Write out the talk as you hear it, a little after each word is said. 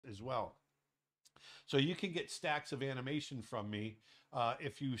as well. So you can get stacks of animation from me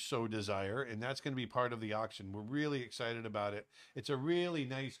if you so desire, and that's going to be part of the auction. We're really excited about it. It's a really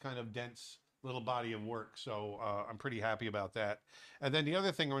nice kind of dense little body of work, so I'm pretty happy about that. And then the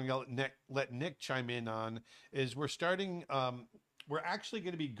other thing I'm going to let Nick chime in on is we're actually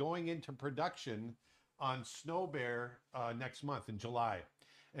going to be going into production on Snow Bear next month in July.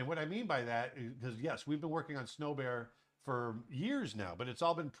 And what I mean by that is, because yes, we've been working on Snow Bear for years now, but it's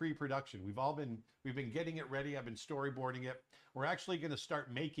all been pre-production. We've been getting it ready. I've been storyboarding it. We're actually going to start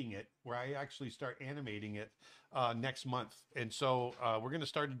making it, where I actually start animating it next month. And so we're going to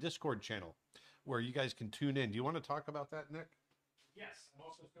start a Discord channel where you guys can tune in. Do you want to talk about that, Nick? Yes, I'm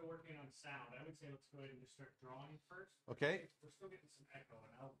also still working on sound. I would say let's go ahead and just start drawing first. Okay. We're still getting some echo,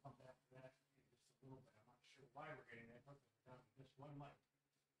 and I'll come back to that in just a little bit. I'm not sure why we're getting echo. Down to just one mic.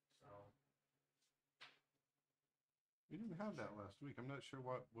 So we didn't have that last week. I'm not sure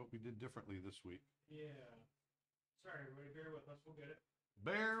what we did differently this week. yeah. Sorry, everybody. Bear with us. We'll get it.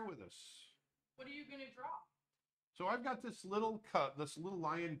 Bear with us. What are you gonna draw? So I've got this little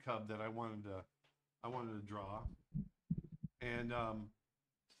lion cub that I wanted to draw, and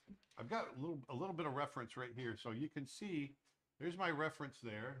I've got a little bit of reference right here, so you can see. There's my reference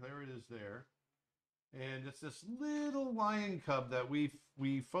there. There it is there, and it's this little lion cub that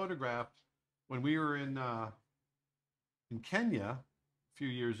we photographed when we were in Kenya a few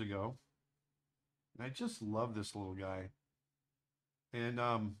years ago, and I just love this little guy, and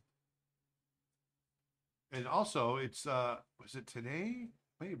also it's was it today?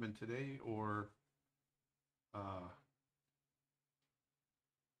 May have been today or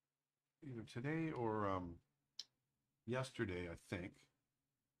either today or yesterday, I think.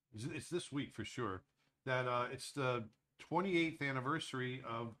 It's this week for sure. That it's the 28th anniversary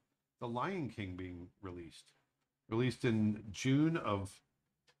of The Lion King being released. Released in June of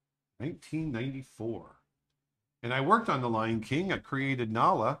 1994. And I worked on The Lion King. I created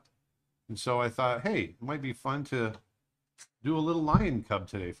Nala. And so I thought, hey, it might be fun to do a little lion cub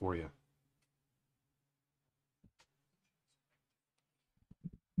today for you.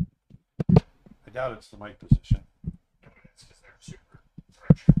 I doubt it's the mic position. No, it's because they're super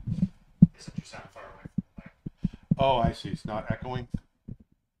fresh. Isn't you sound far away from the mic? Oh, I see. It's not echoing.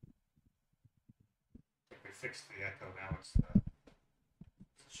 We fixed the echo. Now it's the mic.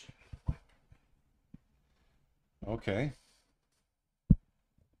 Okay. Not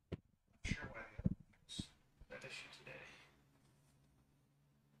sure why the other mic's that issue today.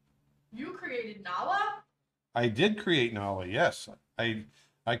 You created Nala? I did create Nala, yes. I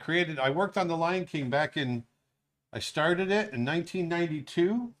worked on The Lion King I started it in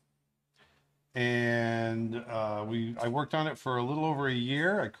 1992. And I worked on it for a little over a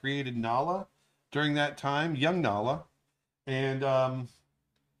year. I created Nala during that time, young Nala. And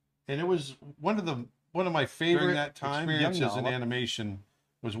it was one of my favorite experiences in animation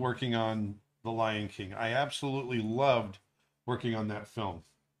was working on The Lion King. I absolutely loved working on that film.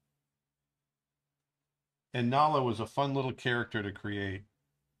 And Nala was a fun little character to create.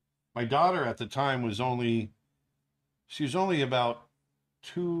 My daughter at the time was only about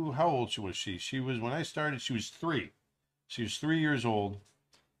how old was she? When I started, she was 3. She was 3 years old.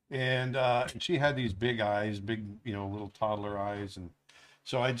 And she had these big eyes, big, little toddler eyes. And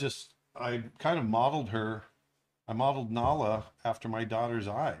so I kind of modeled her. I modeled Nala after my daughter's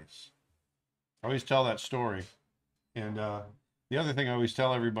eyes. I always tell that story. And the other thing I always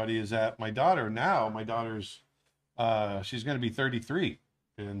tell everybody is that my daughter's, she's going to be 33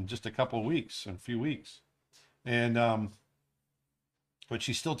 in just a few weeks. And, but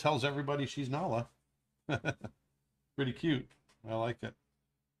she still tells everybody she's Nala. Pretty cute. I like it.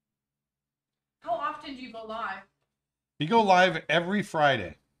 How often do you go live? We go live every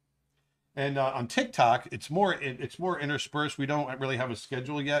Friday. And on TikTok, it's more interspersed. We don't really have a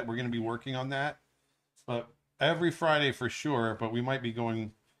schedule yet. We're going to be working on that. But every Friday for sure. But we might be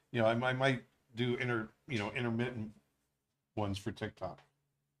going, I might do intermittent ones for TikTok.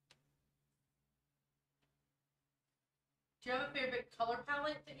 Do you have a favorite color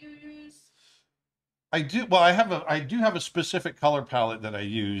palette that you use? I do. Well, I do have a specific color palette that I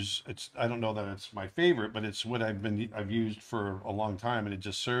use. I don't know that it's my favorite, but it's what I've used for a long time, and it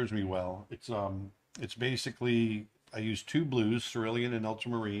just serves me well. It's basically I use 2 blues, cerulean and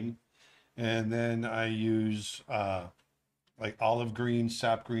ultramarine, and then I use like olive green,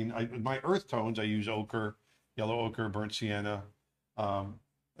 sap green. My earth tones I use ochre, yellow ochre, burnt sienna, and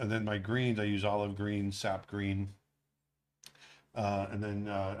then my greens I use olive green, sap green. And then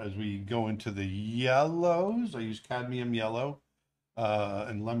as we go into the yellows, I use cadmium yellow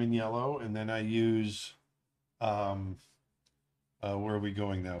and lemon yellow, and then I use Where are we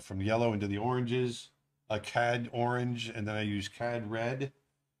going now? From yellow into the oranges, a cad orange, and then I use cad red,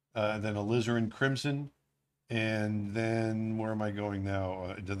 and then alizarin crimson, and then where am I going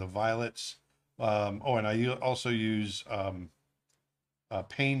now? Into the violets. Oh, and also use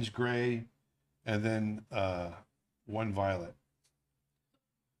Payne's gray, and then one violet.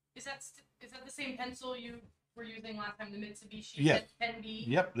 Is that the same pencil you were using last time, the Mitsubishi Yes. 10B?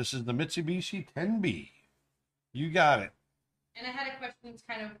 Yep, this is the Mitsubishi 10B. You got it. And I had a question that's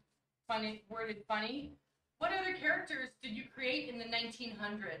kind of funny, worded funny. What other characters did you create in the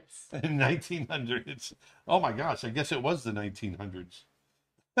 1900s? In 1900s. Oh my gosh, I guess it was the 1900s.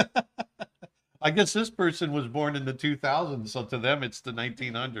 I guess this person was born in the 2000s, so to them it's the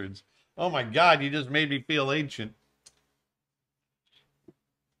 1900s. Oh my God, you just made me feel ancient.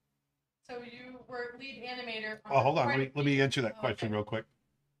 So you were lead animator. Oh, hold on. quite a Let me few- answer that oh, question okay. real quick.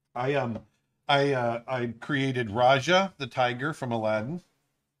 I created Raja the tiger from Aladdin.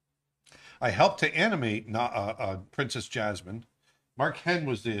 I helped to animate Princess Jasmine. Mark Henn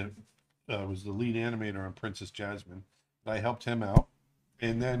was the lead animator on Princess Jasmine. I helped him out,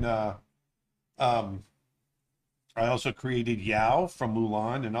 and then I also created Yao from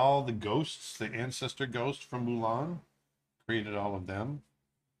Mulan and all the ghosts, the ancestor ghosts from Mulan. Created all of them.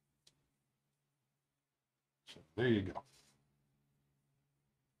 So there you go.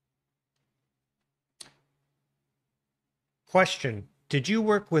 Question. Did you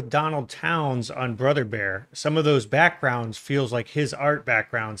work with Donald Towns on Brother Bear? Some of those backgrounds feels like his art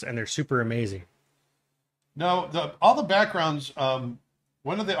backgrounds, and they're super amazing. No, all the backgrounds.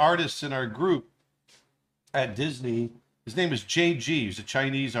 One of the artists in our group at Disney, his name is JG. He's a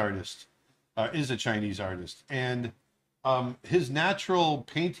Chinese artist. Is a Chinese artist, and his natural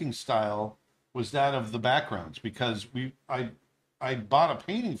painting style was that of the backgrounds because I bought a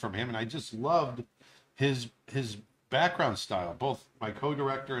painting from him and I just loved his background style, both my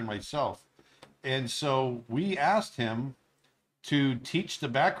co-director and myself. And so we asked him to teach the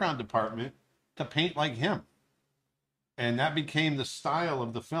background department to paint like him. And that became the style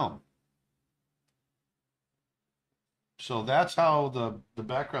of the film. So that's how the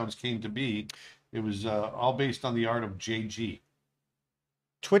backgrounds came to be. It was all based on the art of JG.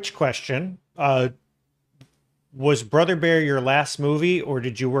 Twitch question. Was Brother Bear your last movie, or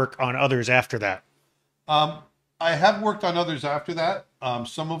did you work on others after that? I have worked on others after that.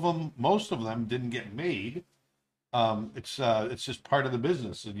 Some of them, most of them, didn't get made. It's just part of the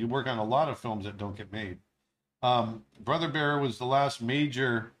business. And you work on a lot of films that don't get made. Brother Bear was the last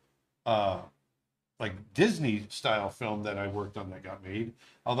major, like Disney style film that I worked on that got made.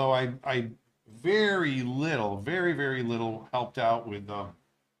 Although I very little, very very little helped out with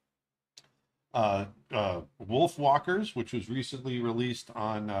Wolf Walkers, which was recently released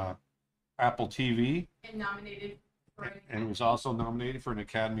on Apple TV. And nominated for an And it was also nominated for an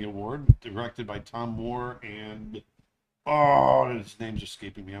Academy Award, directed by Tom Moore and his name's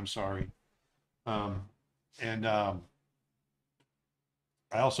escaping me. I'm sorry. I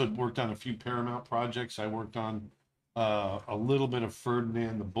also worked on a few Paramount projects. I worked on a little bit of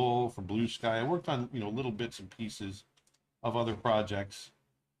Ferdinand the Bull for Blue Sky. I worked on little bits and pieces of other projects.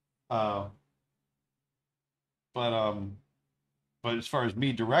 But as far as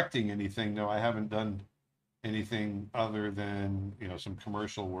me directing anything, no, I haven't done anything other than some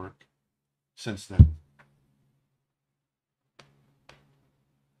commercial work since then.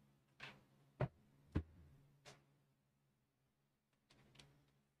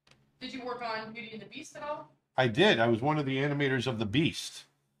 Did you work on Beauty and the Beast at all? I did. I was one of the animators of The Beast.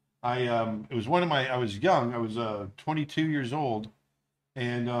 It was one of my. I was young. I was 22 years old,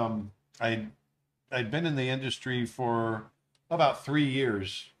 and I'd been in the industry for about 3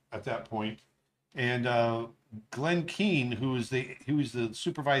 years at that point. And Glenn Keane, who was the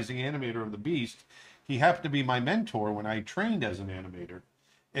supervising animator of The Beast, he happened to be my mentor when I trained as an animator,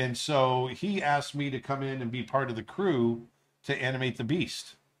 and so he asked me to come in and be part of the crew to animate The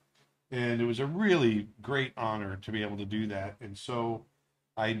Beast. And it was a really great honor to be able to do that. And so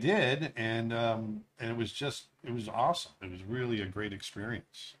I did, and it was awesome. It was really a great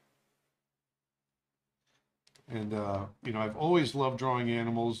experience. And I've always loved drawing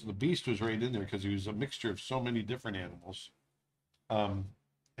animals. The Beast was right in there because he was a mixture of so many different animals.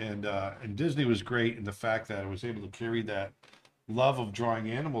 And Disney was great in the fact that I was able to carry that love of drawing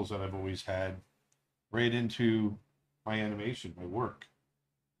animals that I've always had right into my animation, my work.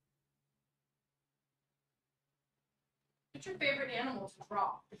 What's your favorite animal to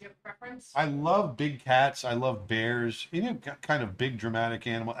draw? Did you have a preference? I love big cats. I love bears. Kind of big dramatic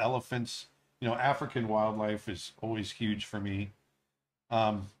animal, elephants. African wildlife is always huge for me.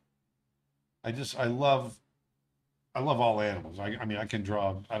 I love I love all animals. I mean, I can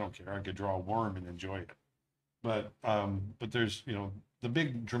draw. I don't care. I could draw a worm and enjoy it. But there's, the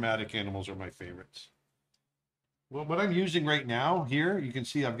big dramatic animals are my favorites. Well, what I'm using right now here, you can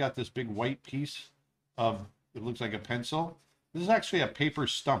see I've got this big white piece of, it looks like a pencil. This is actually a paper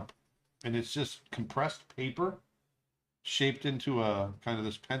stump, and it's just compressed paper shaped into a kind of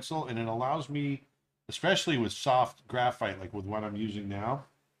this pencil, and it allows me, especially with soft graphite, like with what I'm using now,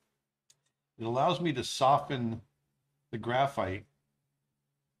 it allows me to soften the graphite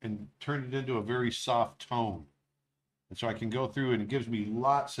and turn it into a very soft tone. And so I can go through, and it gives me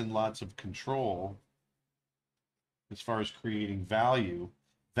lots and lots of control as far as creating value.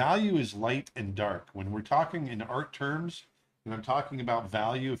 Value is light and dark. When we're talking in art terms, when I'm talking about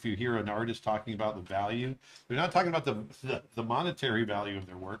value, if you hear an artist talking about the value, they're not talking about the monetary value of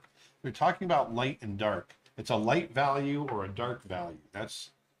their work. They're talking about light and dark. It's a light value or a dark value.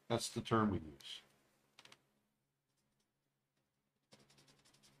 That's the term we use.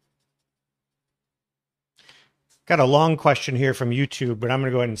 Got a long question here from YouTube, but I'm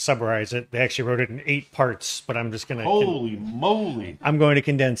going to go ahead and summarize it. They actually wrote it in 8 parts, but I'm just going to... Holy moly. I'm going to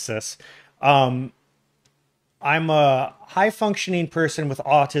condense this. I'm a high-functioning person with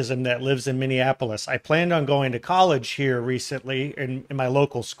autism that lives in Minneapolis. I planned on going to college here recently in my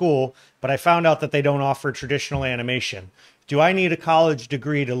local school, but I found out that they don't offer traditional animation. Do I need a college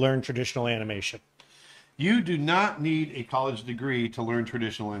degree to learn traditional animation? You do not need a college degree to learn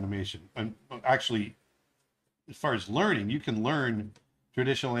traditional animation. And actually, as far as learning, you can learn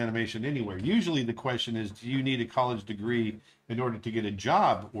traditional animation anywhere. Usually the question is, do you need a college degree in order to get a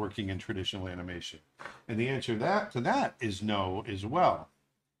job working in traditional animation? And the answer to that is no as well.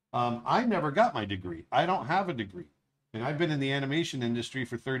 I never got my degree. I don't have a degree. And I've been in the animation industry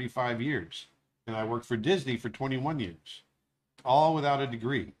for 35 years. And I worked for Disney for 21 years, all without a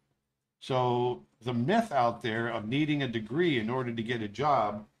degree. So the myth out there of needing a degree in order to get a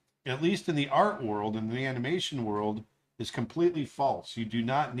job, at least in the art world and the animation world, is completely false. You do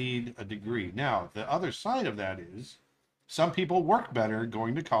not need a degree. Now, the other side of that is some people work better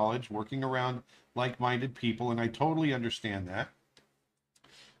going to college, working around like-minded people, and I totally understand that.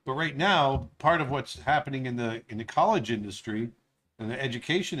 But right now, part of what's happening in the college industry and the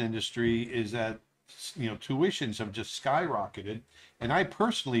education industry is that, tuitions have just skyrocketed, and I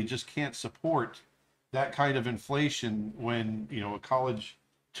personally just can't support that kind of inflation when, a college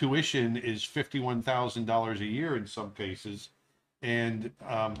tuition is $51,000 a year in some cases, and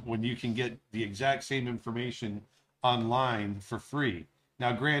when you can get the exact same information online for free.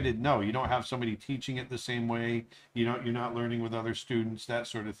 Now, granted, no, you don't have somebody teaching it the same way. You're not learning with other students, that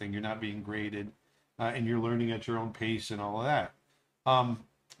sort of thing. You're not being graded, and you're learning at your own pace and all of that.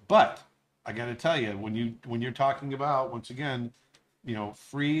 But I got to tell you, when you're talking about, once again,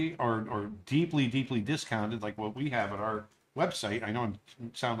 free or deeply, deeply discounted, like what we have at our website. I know I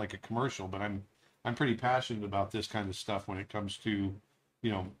sound like a commercial, but I'm pretty passionate about this kind of stuff when it comes to,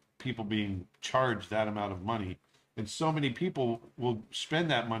 people being charged that amount of money. And so many people will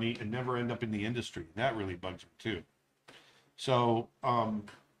spend that money and never end up in the industry. That really bugs me too. So,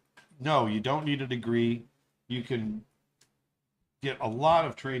 no, you don't need a degree. You can get a lot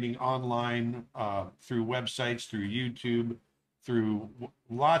of training online, through websites, through YouTube, through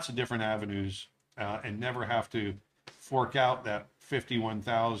lots of different avenues, and never have to fork out that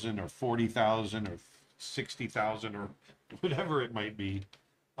 51,000 or 40,000 or 60,000 or whatever it might be.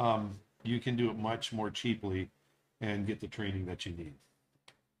 You can do it much more cheaply and get the training that you need.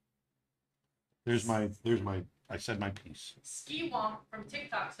 I said my piece. Ski Womp from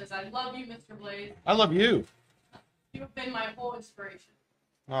TikTok says, I love you, Mr. Blaze. I love you. You have been my whole inspiration.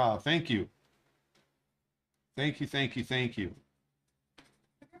 Ah, thank you. Thank you, thank you, thank you.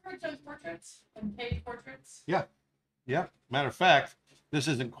 Have you ever done portraits and paid portraits? Yeah. Yeah. Matter of fact, this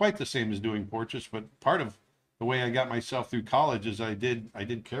isn't quite the same as doing portraits, but part of the way I got myself through college is I did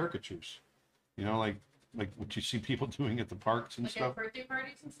caricatures. Like what you see people doing at the parks and like stuff. At birthday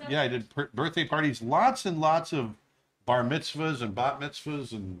parties and stuff? Yeah, I did birthday parties, lots and lots of bar mitzvahs and bat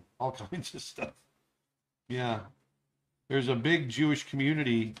mitzvahs and all kinds of stuff. Yeah. There's a big Jewish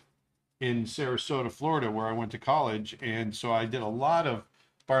community in Sarasota, Florida, where I went to college. And so I did a lot of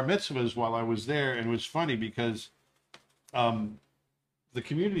bar mitzvahs while I was there. And it was funny because the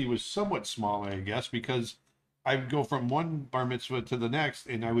community was somewhat small, I guess, because I would go from one bar mitzvah to the next,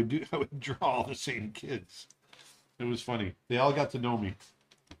 and I would draw all the same kids. It was funny. They all got to know me,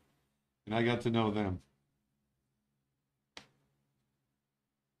 and I got to know them.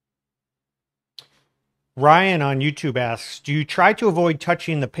 Ryan on YouTube asks, do you try to avoid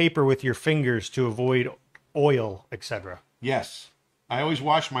touching the paper with your fingers to avoid oil, etc.? Yes. I always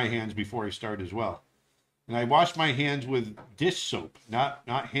wash my hands before I start as well. And I wash my hands with dish soap, not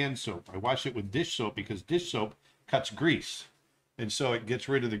hand soap. I wash it with dish soap because dish soap cuts grease. And so it gets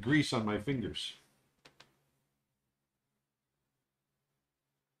rid of the grease on my fingers.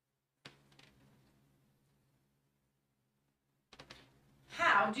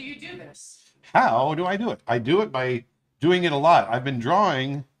 How do you do this? How do I do it? I do it by doing it a lot. I've been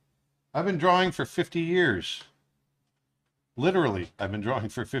drawing for 50 years. Literally, I've been drawing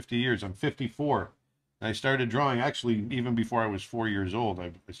for 50 years. I'm 54. And I started drawing actually even before I was 4 years old.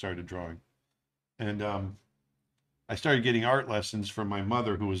 I started drawing. And I started getting art lessons from my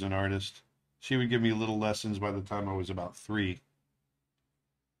mother, who was an artist. She would give me little lessons by the time I was about 3.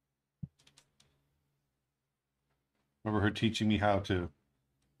 Remember her teaching me how to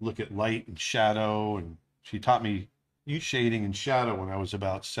look at light and shadow, and she taught me shading and shadow when I was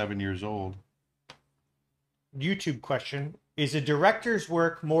about 7 years old. YouTube question. Is a director's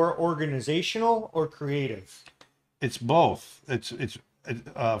work more organizational or creative? It's both. It's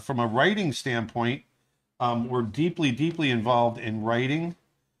from a writing standpoint, we're deeply involved in writing.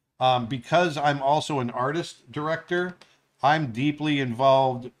 Because I'm also an artist director, I'm deeply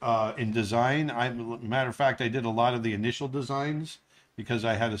involved in design. Matter of fact, I did a lot of the initial designs because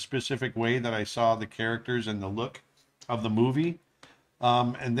I had a specific way that I saw the characters and the look of the movie.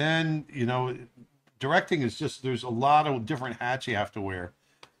 And then, you know, directing is just, there's a lot of different hats you have to wear.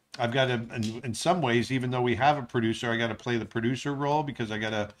 I've got to, in some ways, even though we have a producer, I got to play the producer role because I got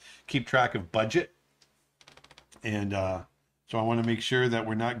to keep track of budget. And so I want to make sure that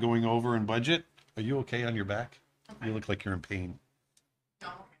we're not going over in budget. Are you okay on your back? Okay. You look like you're in pain. Oh,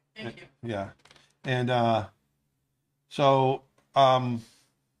 okay. Thank you. Yeah. And so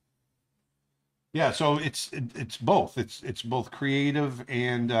yeah, so it's both. It's both creative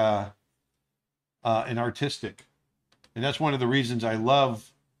and artistic. And that's one of the reasons I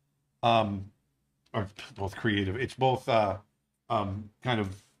love or both creative. It's both kind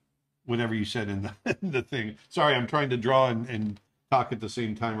of whatever you said in the thing. Sorry, I'm trying to draw and talk at the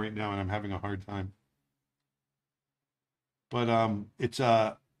same time right now, and I'm having a hard time. But it's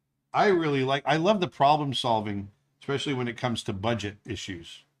I love the problem solving, especially when it comes to budget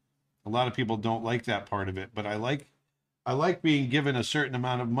issues. A lot of people don't like that part of it, but I like being given a certain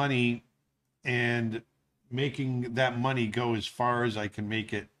amount of money and making that money go as far as I can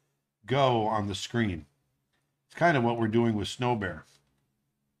make it go on the screen. It's kind of what we're doing with Snow Bear.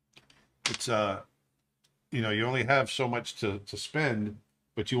 It's you know, you only have so much to spend,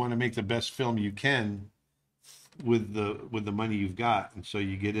 but you want to make the best film you can with the money you've got, and so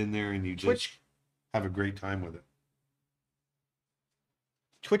you get in there and you just have a great time with it.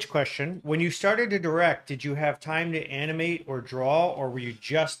 Twitch question. When you started to direct, did you have time to animate or draw, or were you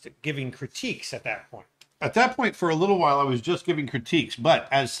just giving critiques at that point? At that point, for a little while, I was just giving critiques. But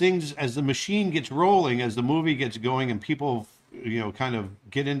as the machine gets rolling, as the movie gets going and people, you know, kind of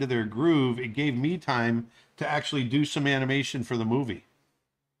get into their groove, it gave me time to actually do some animation for the movie.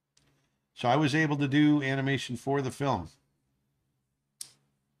 So I was able to do animation for the film.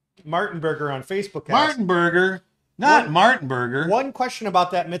 Martinberger on Facebook asked, Martinberger, not Martinberger. One question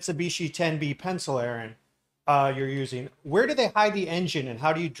about that Mitsubishi 10B pencil, Aaron, you're using. Where do they hide the engine and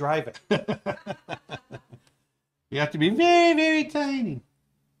how do you drive it? You have to be very, very tiny.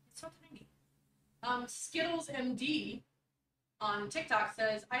 It's so tiny. Skittles MD on TikTok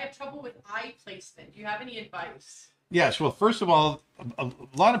says, I have trouble with eye placement. Do you have any advice? Yes. Well, first of all, a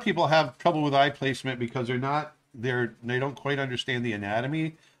lot of people have trouble with eye placement because they don't quite understand the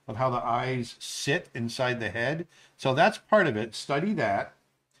anatomy of how the eyes sit inside the head. So that's part of it. Study that.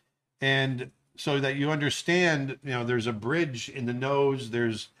 And so that you understand, you know, there's a bridge in the nose.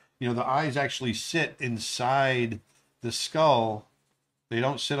 There's, you know, the eyes actually sit inside the skull. They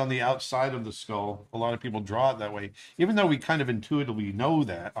don't sit on the outside of the skull. A lot of people draw it that way, even though we kind of intuitively know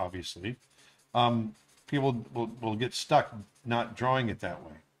that, obviously. People will get stuck not drawing it that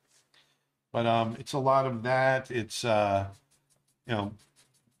way. But it's a lot of that. It's you know,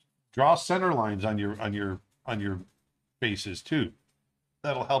 draw center lines on your faces too.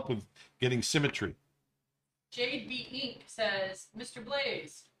 That'll help with getting symmetry. Jade B Inc. says, Mr.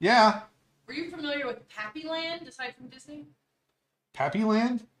 Blaze. Yeah. Were you familiar with Pappyland aside from Disney?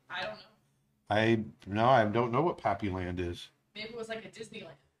 Pappyland? I don't know. I don't know what Pappyland is. Maybe it was like a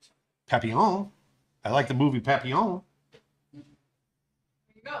Disneyland. Papillon. I like the movie Papillon. There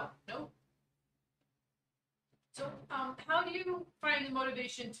you go. Nope. So, how do you find the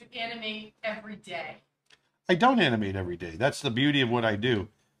motivation to animate every day? I don't animate every day. That's the beauty of what I do.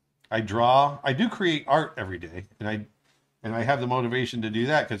 I draw. I do create art every day, and I have the motivation to do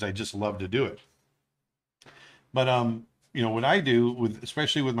that because I just love to do it. But you know, what I do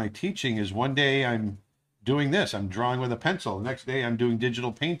especially with my teaching is one day I'm doing this. I'm drawing with a pencil. The next day I'm doing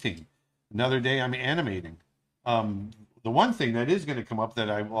digital painting. Another day I'm animating. The one thing that is going to come up that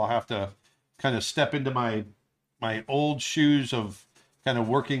I will have to kind of step into my old shoes of kind of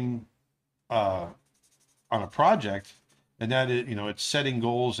working on a project, and that is, it's setting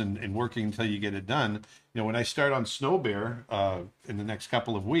goals and working until you get it done. When I start on Snow Bear in the next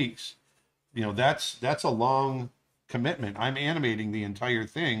couple of weeks, that's a long commitment. I'm animating the entire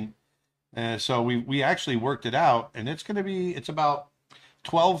thing. So we actually worked it out, and it's about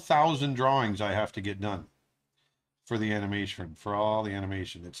 12,000 drawings I have to get done for the animation, for all the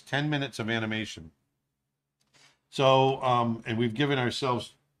animation. It's 10 minutes of animation. So, and we've given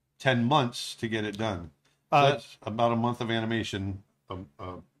ourselves 10 months to get it done. So that's about a month of animation,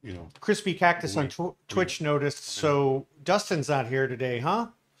 Crispy Cactus on Twitch noticed, so Dustin's not here today, huh?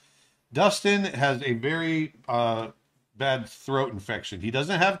 Dustin has a very bad throat infection. He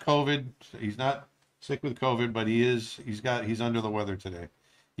doesn't have COVID. He's not sick with COVID, but he's under the weather today.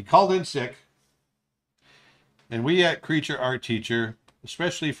 He called in sick. And we at Creature Art Teacher,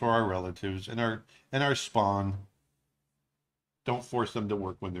 especially for our relatives and our spawn, don't force them to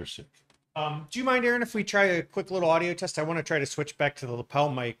work when they're sick. Do you mind, Aaron, if we try a quick little audio test? I want to try to switch back to the lapel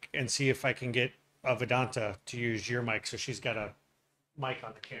mic and see if I can get Vedanta to use your mic, so she's got a mic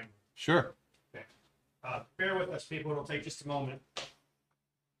on the camera. Sure. Okay. Bear with us, people. It'll take just a moment.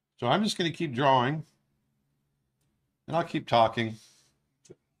 So I'm just going to keep drawing, and I'll keep talking.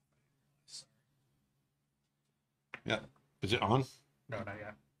 Yeah. Is it on? No, not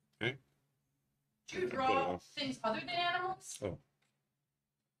yet. Okay. Do you draw things other than animals? Oh.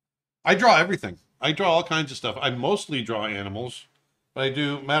 I draw everything. I draw all kinds of stuff. I mostly draw animals, but I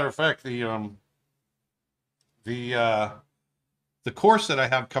do. Matter of fact, the course that I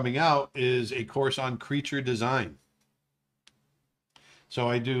have coming out is a course on creature design. So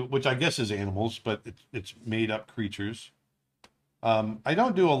I do, which I guess is animals, but it's made up creatures. I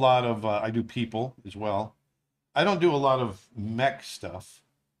don't do a lot of. I do people as well. I don't do a lot of mech stuff.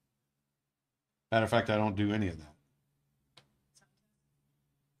 Matter of fact, I don't do any of that.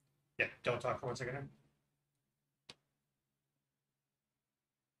 Yeah, don't talk for 1 second.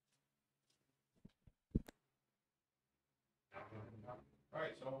 All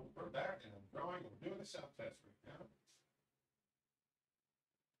right, so we're back and I'm drawing. I'm doing a sound test right now.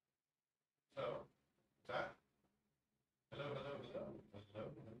 So, that. Hello, hello, hello, hello,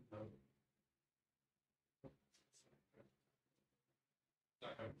 hello.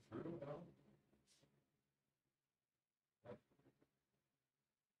 Not coming through at all.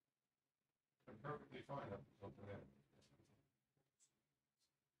 I'm perfectly fine up until today.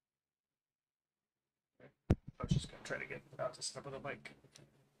 I was just going to try to get out to step of the mic.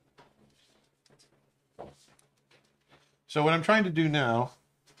 So what I'm trying to do now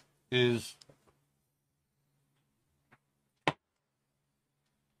is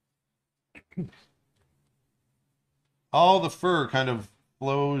all the fur kind of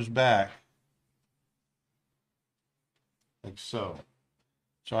flows back like so.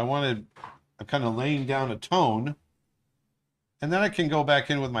 So I'm kind of laying down a tone, and then I can go back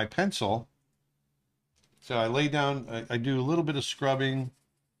in with my pencil. So I lay down, I do a little bit of scrubbing.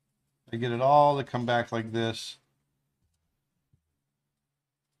 I get it all to come back like this.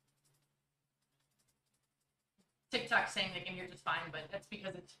 TikTok saying they can hear just fine, but that's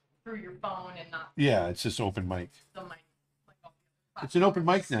because it's through your phone and not Yeah, it's just open mic. the mic. Like all the other It's an open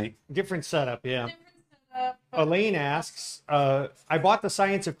mic night. Different setup, yeah. Different setup, but Elaine asks, I bought The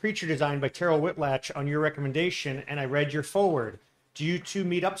Science of Creature Design by Terrell Whitlatch on your recommendation, and I read your foreword. Do you two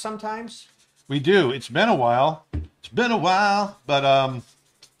meet up sometimes? We do. It's been a while. But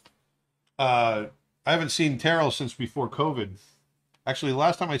I haven't seen Terrell since before COVID. Actually, the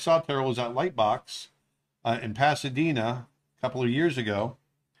last time I saw Terrell was at Lightbox in Pasadena a couple of years ago,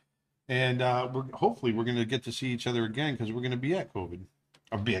 and hopefully we're going to get to see each other again because we're going to be at COVID.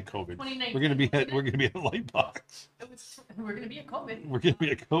 Or be at COVID. 2019. We're going to be at Lightbox. We're going to be at COVID. We're going to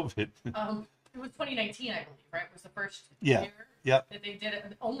be at COVID. It was 2019, I believe, right? It was the first Yeah. year Yep. that they did it.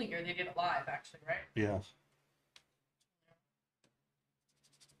 The only year they did it live, actually, right? Yeah.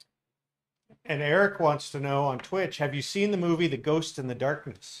 And Eric wants to know on Twitch, have you seen the movie The Ghost in the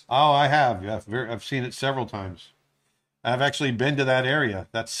Darkness? Oh, I have. Yeah, I've seen it several times. I've actually been to that area.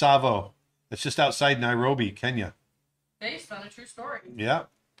 That's Savo. It's just outside Nairobi, Kenya. Based on a true story. Yeah.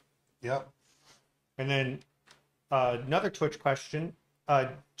 Yep. And then another Twitch question. Do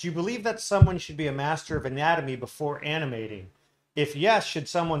you believe that someone should be a master of anatomy before animating? If yes, should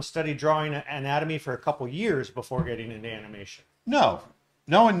someone study drawing anatomy for a couple years before getting into animation? No,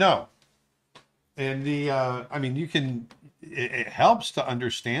 and no. And I mean, it helps to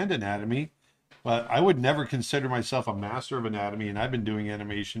understand anatomy, But I would never consider myself a master of anatomy, and I've been doing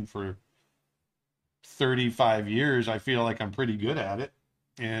animation for 35 years. I feel like I'm pretty good at it.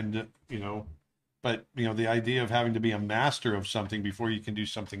 And, but, the idea of having to be a master of something before you can do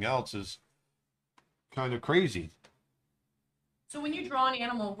something else is kind of crazy. So when you draw an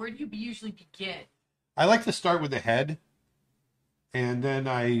animal, where do you usually begin? I like to start with the head, and then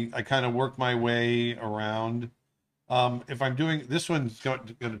I kind of work my way around. If I'm doing this one's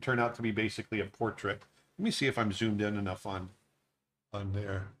going to turn out to be basically a portrait. Let me see if I'm zoomed in enough on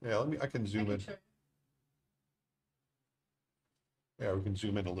there. Yeah, I can zoom in. Sure. Yeah, we can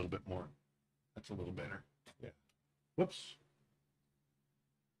zoom in a little bit more. That's a little better. Yeah. Whoops.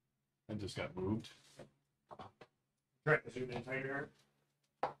 I just got moved. Try to zoom in tighter.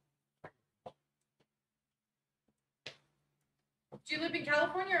 Do you live in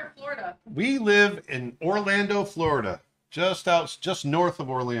California or Florida? We live in Orlando, Florida, just north of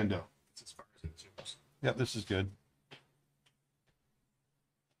Orlando. That's as far as it zooms. Yeah, this is good.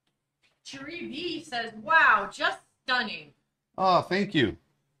 Cherie V says, "Wow, just stunning." Oh, thank you.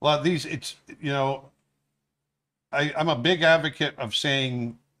 Well, I'm a big advocate of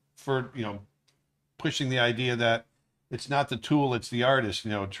saying pushing the idea that it's not the tool, it's the artist.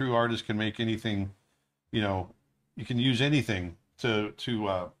 A true artist can make anything, you can use anything to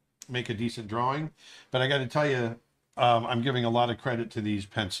make a decent drawing. But I got to tell you, I'm giving a lot of credit to these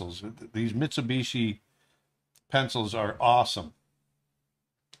pencils. These Mitsubishi pencils are awesome.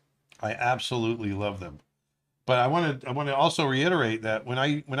 I absolutely love them. But I want to also reiterate that when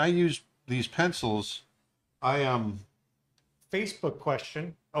I use these pencils, I'm Facebook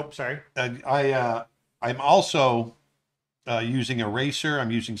question. Oh, sorry. I'm also using eraser.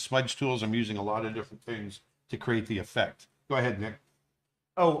 I'm using smudge tools. I'm using a lot of different things to create the effect. Go ahead, Nick.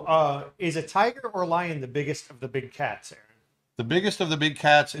 Oh, is a tiger or lion the biggest of the big cats, Aaron? The biggest of the big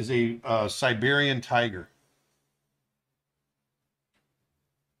cats is a Siberian tiger.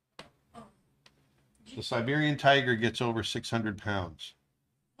 The Siberian tiger gets over 600 pounds.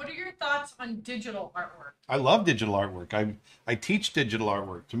 What are your thoughts on digital artwork? I love digital artwork. I teach digital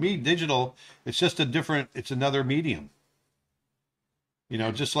artwork. To me, digital, it's another medium.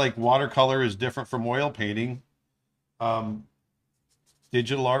 Just like watercolor is different from oil painting.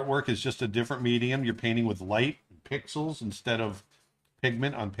 Digital artwork is just a different medium. You're painting with light and pixels instead of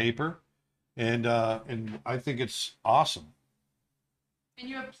pigment on paper. And I think it's awesome. And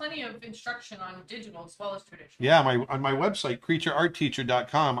you have plenty of instruction on digital as well as traditional. Yeah, on my website,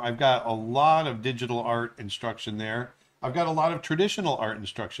 creatureartteacher.com, I've got a lot of digital art instruction there. I've got a lot of traditional art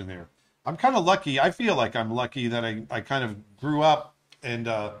instruction there. I'm kind of lucky. I feel like I'm lucky that I kind of grew up and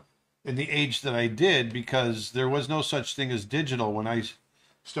in the age that I did, because there was no such thing as digital when I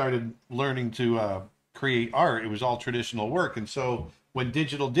started learning to create art. It was all traditional work. And so when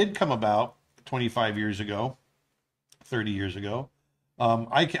digital did come about 25 years ago, 30 years ago,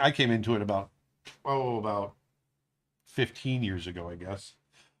 I came into it about 15 years ago, I guess.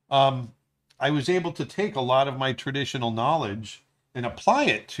 I was able to take a lot of my traditional knowledge and apply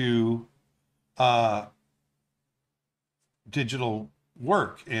it to digital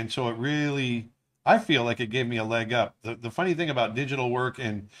work. And so I feel like it gave me a leg up. The funny thing about digital work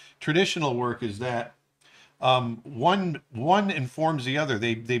and traditional work is that one informs the other.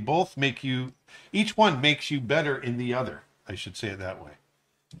 They both each one makes you better in the other. I should say it that way.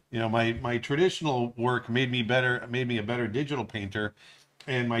 My traditional work made me a better digital painter,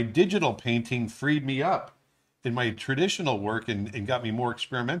 and my digital painting freed me up in my traditional work and got me more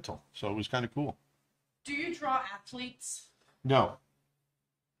experimental. So it was kind of cool. Do you draw athletes? No.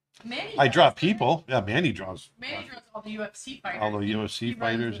 Manny I draw does, people. Yeah, Manny draws. Manny draws all the UFC fighters. All the UFC He runs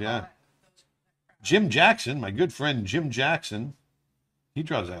fighters, with yeah. all that. Jim Jackson, my good friend Jim Jackson, he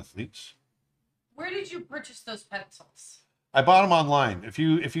draws athletes. Where did you purchase those pencils? I bought them online. If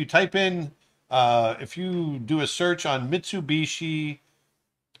you type in, if you do a search on Mitsubishi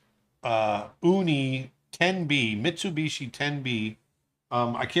Uni 10B, Mitsubishi 10B,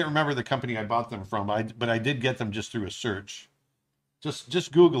 I can't remember the company I bought them from, but I did get them just through a search.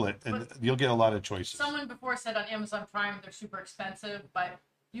 Just Google it, and you'll get a lot of choices. Someone before said on Amazon Prime they're super expensive, but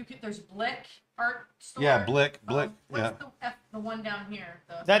there's Blick art store. Yeah, Blick. What's Yeah. the one down here?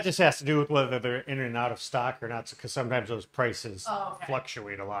 That just has to do with whether they're in and out of stock or not, because sometimes those prices Okay.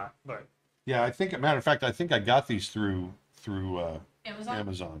 fluctuate a lot. But Yeah, matter of fact, I think I got these through Amazon.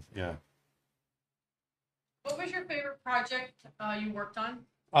 Amazon. Yeah. What was your favorite project you worked on?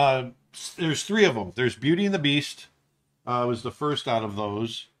 There's three of them. There's Beauty and the Beast. Was the first out of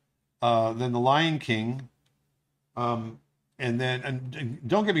those. Then The Lion King. And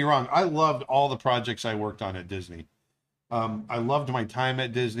don't get me wrong, I loved all the projects I worked on at Disney. I loved my time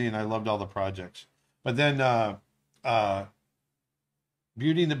at Disney, and I loved all the projects. But then uh,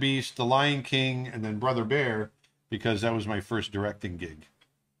 Beauty and the Beast, The Lion King, and then Brother Bear, because that was my first directing gig.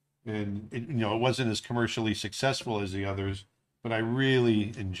 And it wasn't as commercially successful as the others, but I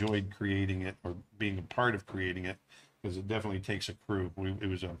really enjoyed creating it or being a part of creating it, because it definitely takes a crew. It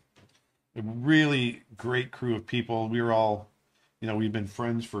was a really great crew of people. We were all, we've been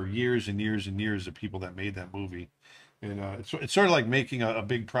friends for years and years and years, the people that made that movie. And it's sort of like making a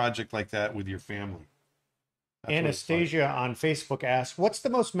big project like that with your family. That's what it's like. Anastasia on Facebook asks, "What's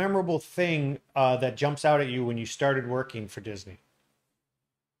the most memorable thing that jumps out at you when you started working for Disney?"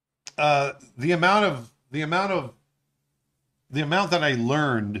 The amount that I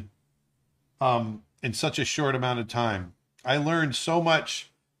learned in such a short amount of time. I learned so much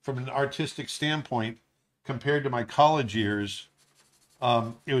from an artistic standpoint compared to my college years.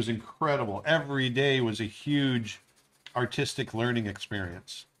 It was incredible. Every day was a huge artistic learning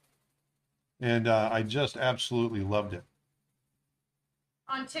experience. And I just absolutely loved it.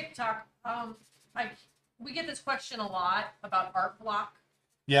 On TikTok, we get this question a lot about art block.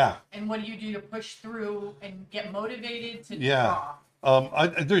 Yeah. And what do you do to push through and get motivated to Yeah. draw?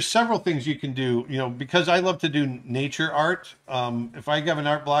 There's several things you can do, because I love to do nature art. If I have an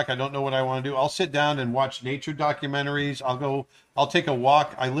art block, I don't know what I want to do, I'll sit down and watch nature documentaries. I'll take a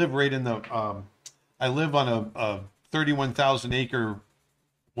walk. I live right in I live on a 31,000 acre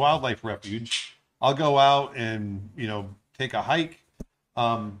wildlife refuge. I'll go out and, take a hike.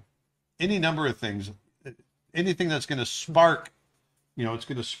 Any number of things, anything that's going to spark, it's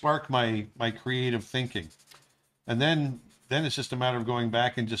going to spark my creative thinking. And then it's just a matter of going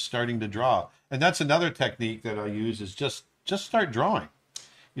back and just starting to draw. And that's another technique that I use, is just start drawing.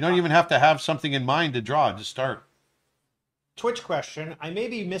 You don't even have to have something in mind to draw. Just start. Twitch question. I may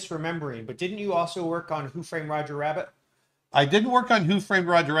be misremembering, but didn't you also work on Who Framed Roger Rabbit? I didn't work on Who Framed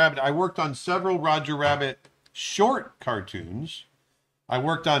Roger Rabbit. I worked on several Roger Rabbit short cartoons. I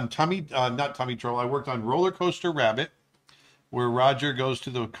worked on not Tummy Troll. I worked on Roller Coaster Rabbit, where Roger goes to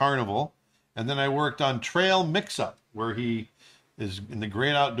the carnival. And then I worked on Trail Mix-Up, where he is in the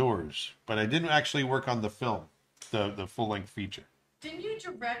great outdoors. But I didn't actually work on the film, the full-length feature. Didn't you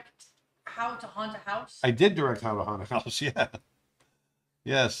direct How to Haunt a House? I did direct How to Haunt a House, yeah.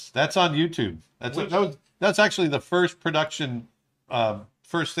 Yes, that's on YouTube. That's actually the first production,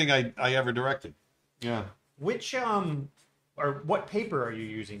 first thing I ever directed. Yeah. Which or what paper are you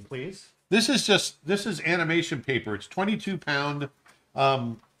using, please? This is animation paper. It's 22-pound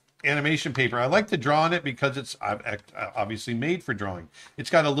animation paper. I like to draw on it because it's obviously made for drawing. It's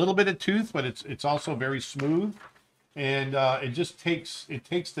got a little bit of tooth, but it's also very smooth, and it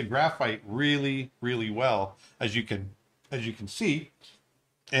takes the graphite really, really well, as you can see,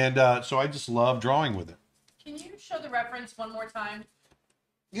 and so I just love drawing with it. Can you show the reference one more time?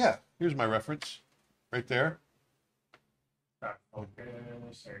 Yeah, here's my reference, right there. Okay,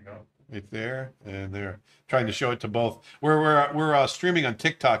 there you go. Right there and there. Trying to show it to both. We're streaming on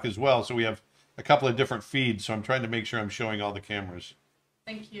TikTok as well, so we have a couple of different feeds. So I'm trying to make sure I'm showing all the cameras.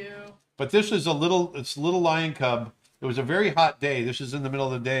 Thank you. But this is it's a little lion cub. It was a very hot day. This is in the middle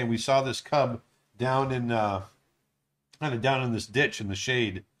of the day, and we saw this cub down in kind of down in this ditch in the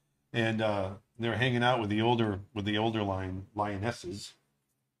shade, and they're hanging out with the older lionesses.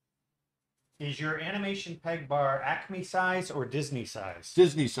 Is your animation peg bar Acme size or Disney size?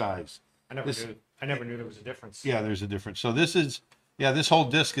 Disney size. I never knew there was a difference. Yeah, there's a difference. So this whole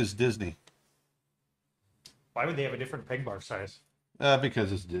disc is Disney. Why would they have a different peg bar size?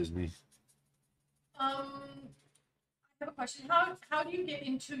 Because it's Disney. I have a question. How do you get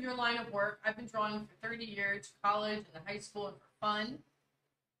into your line of work? I've been drawing for 30 years, college and high school, and for fun.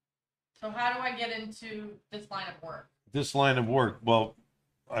 So how do I get into this line of work? This line of work, well,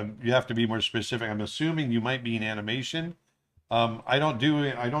 you have to be more specific. I'm assuming you might be in animation. I don't do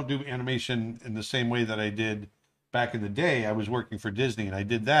animation in the same way that I did back in the day. I was working for Disney, and I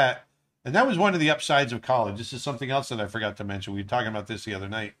did that. And that was one of the upsides of college. This is something else that I forgot to mention. We were talking about this the other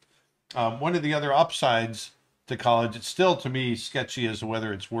night. One of the other upsides to college, it's still to me sketchy as to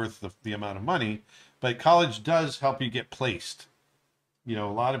whether it's worth the amount of money, but college does help you get placed. A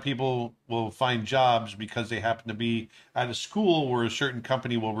lot of people will find jobs because they happen to be at a school where a certain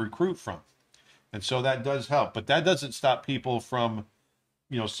company will recruit from. And so that does help, but that doesn't stop people from,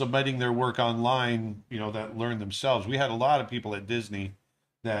 submitting their work online, that learn themselves. We had a lot of people at Disney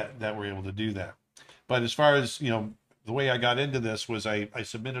that were able to do that. But as far as, the way I got into this was I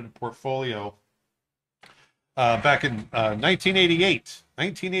submitted a portfolio back in 1988.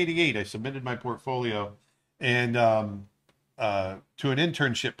 1988, I submitted my portfolio and to an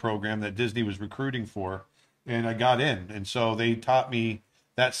internship program that Disney was recruiting for. and I got in. And so they taught me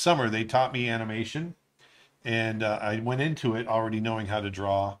that summer. They taught me animation, and I went into it already knowing how to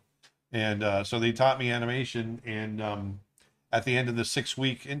draw. And so they taught me animation, and at the end of the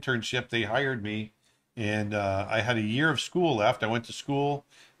 6-week internship, they hired me, and I had a year of school left. I went to school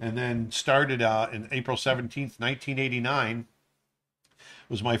and then started in April 17th, 1989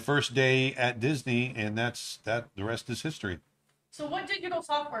 was my first day at Disney, and that's that. The rest is history. So what digital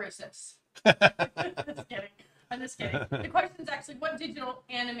software is this? Just kidding. I'm just kidding. The question is actually, what digital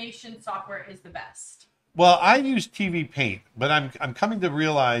animation software is the best? Well, I use TV Paint, but I'm coming to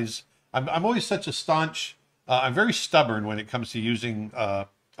realize I'm always such a staunch. I'm very stubborn when it comes to using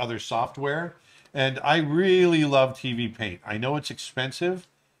other software, and I really love TV Paint. I know it's expensive,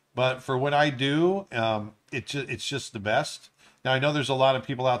 but for what I do, it's just the best. Now I know there's a lot of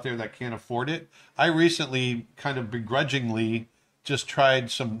people out there that can't afford it. I recently, kind of begrudgingly, just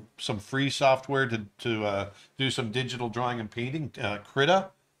tried some free software to do some digital drawing and painting, Krita,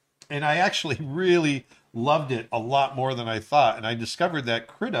 and I actually really loved it a lot more than I thought. And I discovered that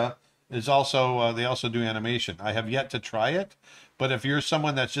Krita is also they also do animation. I have yet to try it, but if you're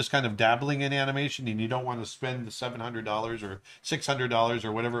someone that's just kind of dabbling in animation and you don't want to spend the $700 or $600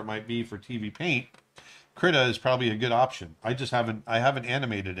 or whatever it might be for TV Paint, Krita is probably a good option. I haven't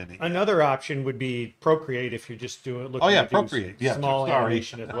animated any. Another option would be Procreate if you're just looking Oh yeah, to do Procreate. Yeah, small sorry.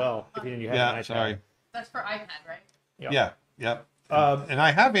 animation as well. If you have an iPad. Sorry. That's for iPad, right? Yep. Yeah. And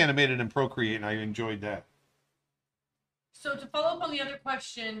I have animated in Procreate, and I enjoyed that. So to follow up on the other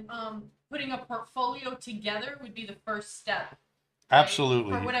question, putting a portfolio together would be the first step. Right?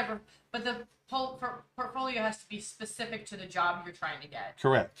 Absolutely. For whatever, but the portfolio has to be specific to the job you're trying to get.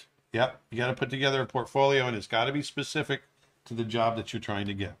 Correct. Yep. You got to put together a portfolio, and it's got to be specific to the job that you're trying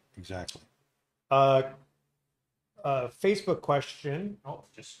to get. Exactly. Facebook question. Oh,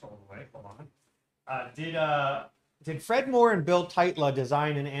 just scrolled away. Hold on. Did Fred Moore and Bill Teitla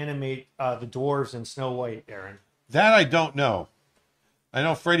design and animate the dwarves in Snow White, Aaron? That I don't know. I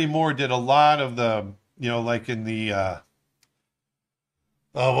know Freddie Moore did a lot of the, like in the,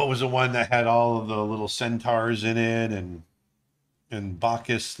 what was the one that had all of the little centaurs in it, and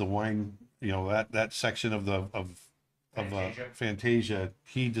Bacchus, the wine, that section of Fantasia. Fantasia.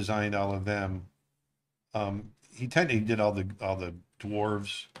 He designed all of them. He did all the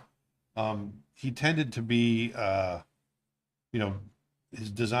dwarves. He tended to be, his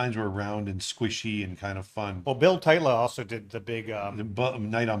designs were round and squishy and kind of fun. Well, Bill Teitla also did the big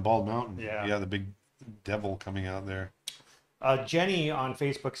Night on Bald Mountain. Yeah, the big devil coming out there. Jenny on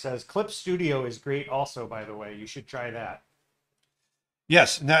Facebook says Clip Studio is great also, by the way. You should try that.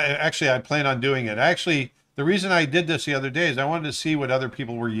 Yes. Now, actually, I plan on doing it. Actually, the reason I did this the other day is I wanted to see what other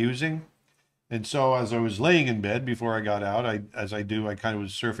people were using. And so as I was laying in bed before I got out, I kind of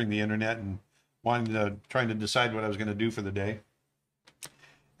was surfing the internet and trying to decide what I was going to do for the day.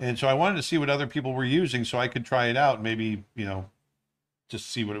 And so I wanted to see what other people were using so I could try it out and maybe, just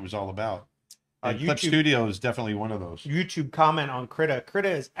see what it was all about. And Clip Studio is definitely one of those. YouTube comment on Krita. Krita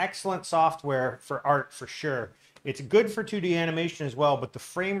is excellent software for art for sure. It's good for 2D animation as well, but the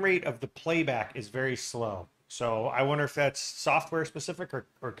frame rate of the playback is very slow. So I wonder if that's software specific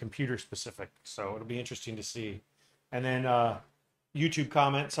or computer specific. So it'll be interesting to see. And then YouTube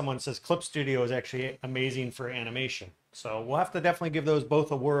comment, someone says Clip Studio is actually amazing for animation. So we'll have to definitely give those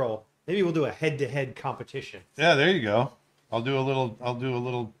both a whirl. Maybe we'll do a head-to-head competition. Yeah, there you go. I'll do a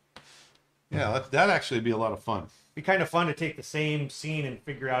little. Yeah, that'd actually be a lot of fun. Be kind of fun to take the same scene and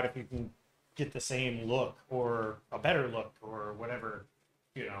figure out if you can get the same look or a better look or whatever,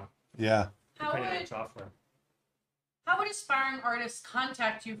 Yeah. depending on software. How would aspiring artists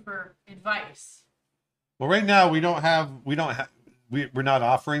contact you for advice? Well, right now we're not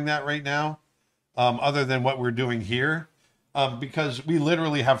offering that right now, other than what we're doing here, because we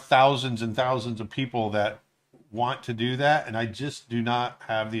literally have thousands and thousands of people that want to do that, and I just do not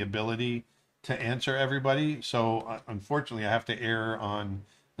have the ability to answer everybody. So unfortunately, I have to err on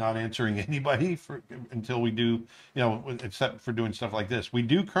not answering anybody until we do, except for doing stuff like this. We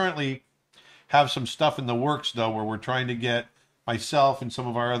do currently have some stuff in the works though, where we're trying to get myself and some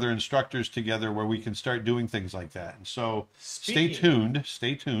of our other instructors together where we can start doing things like that. And so stay tuned,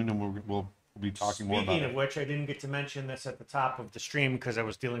 and we'll be talking more about it. Speaking of which, I didn't get to mention this at the top of the stream because I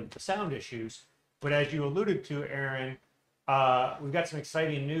was dealing with the sound issues. But as you alluded to, Aaron, we've got some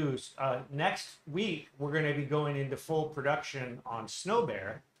exciting news. Next week, we're going to be going into full production on Snow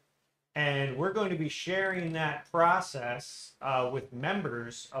Bear. And we're going to be sharing that process with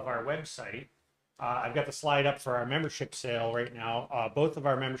members of our website. I've got the slide up for our membership sale right now. Both of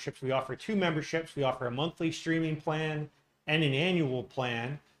our memberships, we offer 2 memberships. We offer a monthly streaming plan and an annual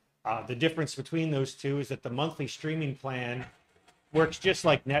plan. The difference between those two is that the monthly streaming plan works just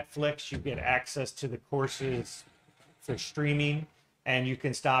like Netflix. You get access to the courses for streaming, and you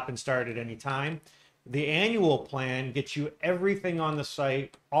can stop and start at any time. The annual plan gets you everything on the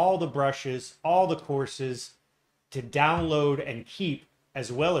site, all the brushes, all the courses to download and keep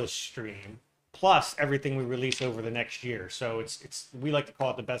as well as stream, plus everything we release over the next year. So it's we like to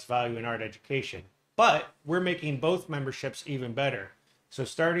call it the best value in art education. But we're making both memberships even better. So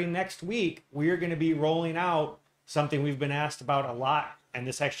starting next week, we are going to be rolling out something we've been asked about a lot, and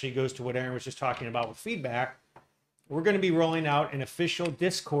this actually goes to what Aaron was just talking about with feedback. We're going to be rolling out an official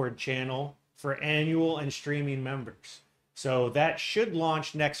Discord channel for annual and streaming members. So that should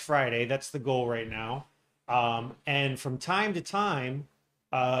launch next Friday. That's the goal right now. And from time to time,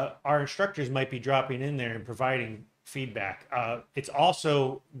 our instructors might be dropping in there and providing feedback. It's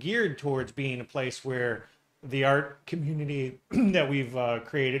also geared towards being a place where the art community that we've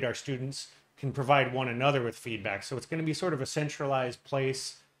created, our students, can provide one another with feedback. So it's going to be sort of a centralized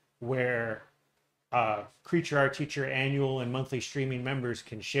place where Creature Art Teacher annual and monthly streaming members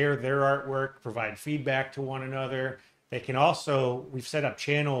can share their artwork, provide feedback to one another. They can also, we've set up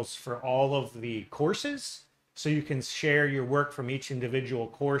channels for all of the courses, so you can share your work from each individual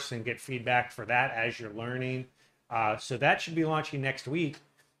course and get feedback for that as you're learning. So that should be launching next week.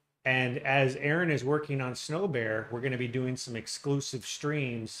 And as Aaron is working on Snow Bear, we're going to be doing some exclusive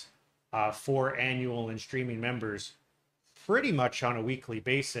streams for annual and streaming members pretty much on a weekly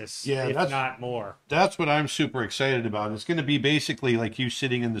basis, if not more. That's what I'm super excited about. It's going to be basically like you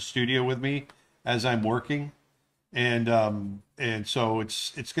sitting in the studio with me as I'm working. And so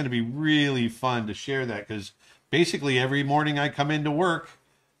it's going to be really fun to share that, because basically every morning I come into work,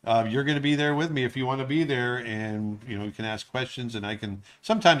 you're going to be there with me if you want to be there, and you can ask questions, and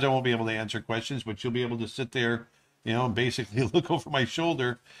sometimes I won't be able to answer questions, but you'll be able to sit there, and basically look over my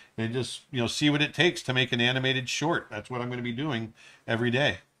shoulder and just see what it takes to make an animated short. That's what I'm going to be doing every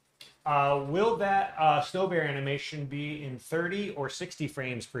day. Will that Snow Bear animation be in 30 or 60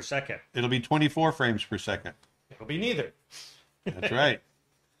 frames per second? It'll be 24 frames per second. It'll be neither. That's right.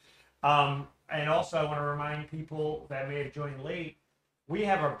 And also, I want to remind people that may have joined late, we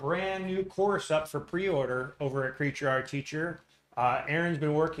have a brand new course up for pre-order over at Creature Art Teacher. Aaron's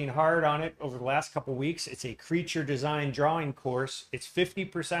been working hard on it over the last couple weeks. It's a creature design drawing course. It's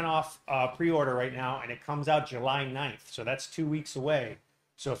 50% off pre-order right now, and it comes out July 9th. So that's 2 weeks away.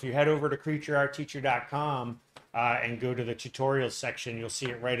 So if you head over to creatureartteacher.com and go to the tutorials section, you'll see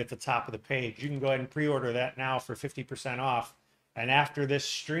it right at the top of the page. You can go ahead and pre-order that now for 50% off. And after this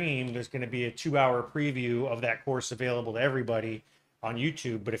stream, there's going to be a 2-hour preview of that course available to everybody on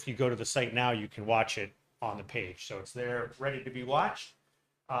YouTube. But if you go to the site now, you can watch it on the page. So it's there ready to be watched.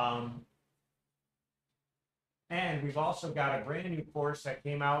 And we've also got a brand new course that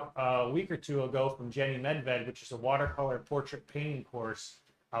came out a week or two ago from Jenny Medved, which is a watercolor portrait painting course,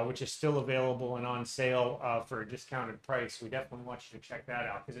 which is still available and on sale for a discounted price. We definitely want you to check that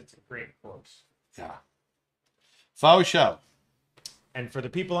out because it's a great course. Yeah. Faux show. And for the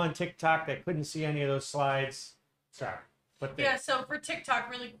people on TikTok that couldn't see any of those slides, sorry. But yeah, so for TikTok,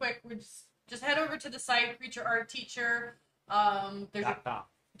 really quick, we just head over to the site, Creature Art Teacher. There's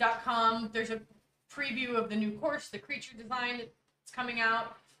 .com. There's a preview of the new course, the creature design that's coming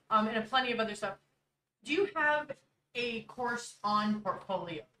out, and plenty of other stuff. Do you have a course on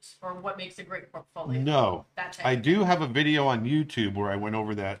portfolios, or what makes a great portfolio? No. I do have a video on YouTube where I went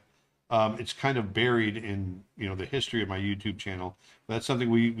over that. It's kind of buried in the history of my YouTube channel. That's something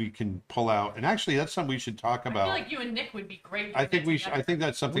we can pull out, and actually that's something we should talk about. I feel like you and Nick would be great. I think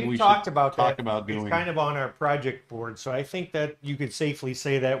that's something we should talk about doing. It's kind of on our project board, so I think that you could safely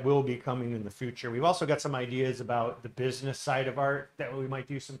say that will be coming in the future. We've also got some ideas about the business side of art that we might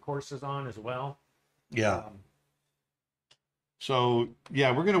do some courses on as well. Yeah. So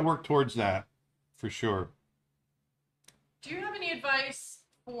yeah, we're going to work towards that for sure. Do you have any advice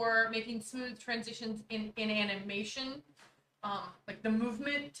for making smooth transitions in animation, like the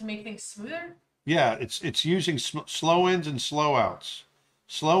movement to make things smoother? Yeah, it's using slow ins and slow outs.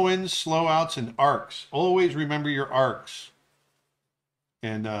 Slow ins, slow outs, and arcs. Always remember your arcs.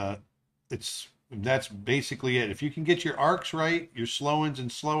 And that's basically it. If you can get your arcs right, your slow ins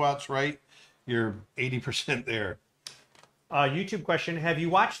and slow outs right, you're 80% there. YouTube question: have you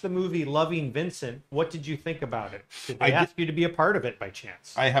watched the movie Loving Vincent? What did you think about it? Did they ask you to be a part of it by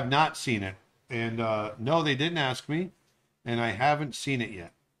chance? I have not seen it, and no, they didn't ask me, and I haven't seen it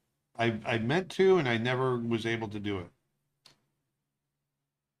yet. I meant to, and I never was able to do it.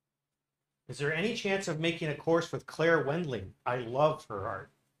 Is there any chance of making a course with Claire Wendling? I love her art.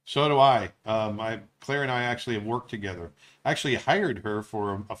 So do I. Claire and I actually have worked together. I actually hired her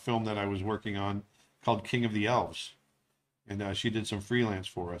for a film that I was working on called King of the Elves, and she did some freelance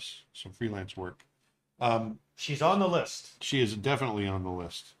for us, some freelance work. She's on the list. She is definitely on the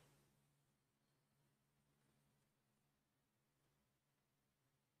list.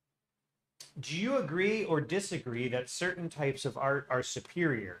 Do you agree or disagree that certain types of art are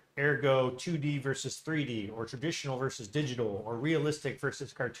superior? Ergo, 2D versus 3D, or traditional versus digital, or realistic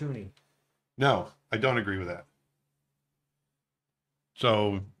versus cartoony? No, I don't agree with that.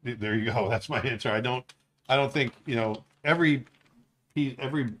 So there you go. That's my answer. I don't think, every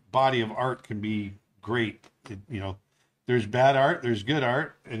every body of art can be great. There's bad art, there's good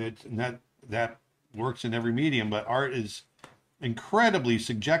art, and that works in every medium, but art is incredibly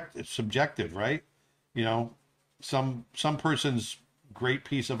subjective, right? You know, some person's great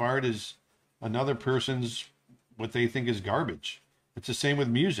piece of art is another person's what they think is garbage. It's the same with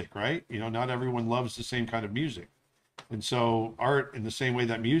music, right? Not everyone loves the same kind of music. And so art, in the same way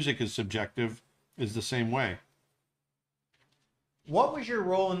that music is subjective, is the same way. What was your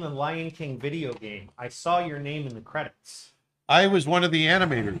role in the Lion King video game? I saw your name in the credits. I was one of the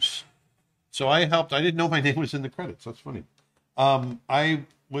animators. So I helped. I didn't know my name was in the credits. That's funny. I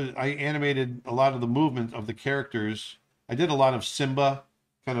animated a lot of the movement of the characters. I did a lot of Simba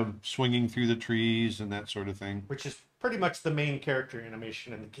kind of swinging through the trees and that sort of thing. Which is pretty much the main character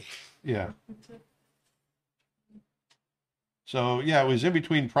animation in the game. Yeah. So yeah, it was in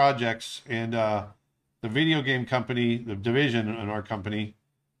between projects, and the video game company, the division in our company,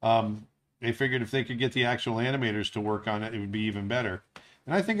 they figured if they could get the actual animators to work on it, it would be even better.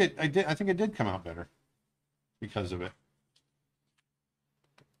 And I think it did come out better because of it.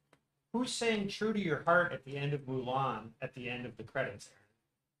 Who's saying "True to Your Heart" at the end of Mulan at the end of the credits?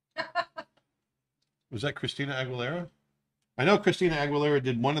 Was that Christina Aguilera? I know Christina Aguilera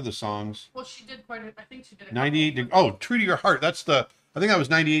did one of the songs. Well, she did quite a, I think she did a 98 oh, True to Your Heart. I think that was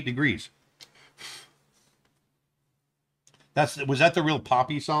 98 Degrees. Was that the real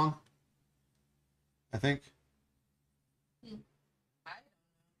Poppy song? I think.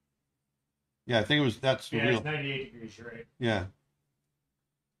 Yeah, I think that's the real. It's 98 Degrees, you're right. Yeah.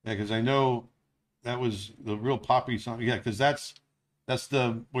 Yeah, because I know that was the real Poppy song. Yeah, because that's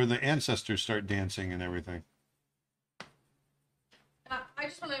where the ancestors start dancing and everything. I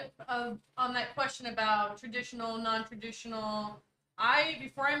just want to, on that question about traditional, non-traditional,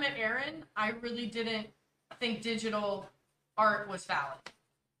 before I met Aaron, I really didn't think digital art was valid.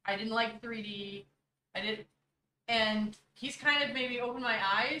 I didn't like 3D. And he's kind of maybe opened my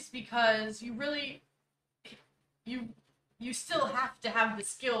eyes, because you still have to have the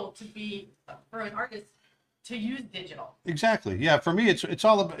skill to be, for an artist, to use digital. Exactly. Yeah, for me it's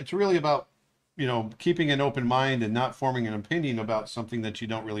really about keeping an open mind and not forming an opinion about something that you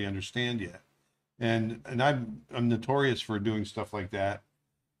don't really understand yet. And I'm notorious for doing stuff like that.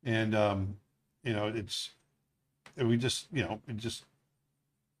 And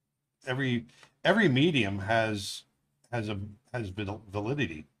every medium has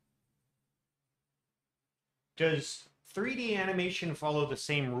validity. Does 3D animation follow the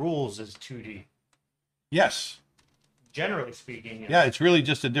same rules as 2D? Yes. Generally speaking. Yeah, it's really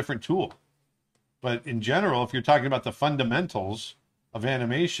just a different tool. But in general, if you're talking about the fundamentals of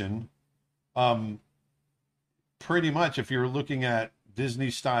animation, pretty much if you're looking at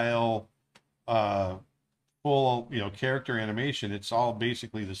Disney style, full, character animation, it's all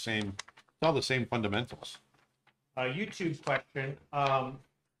basically the same. It's all the same fundamentals. A YouTube question. I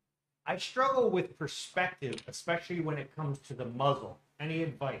struggle with perspective, especially when it comes to the muzzle. Any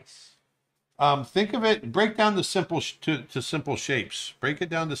advice? Think of it, break down the to simple shapes. Break it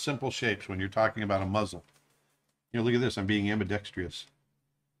down to simple shapes when you're talking about a muzzle. Look at this. I'm being ambidextrous.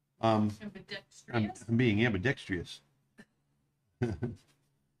 Ambidextrous? I'm being ambidextrous. Think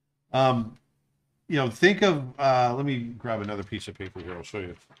of, let me grab another piece of paper here. I'll show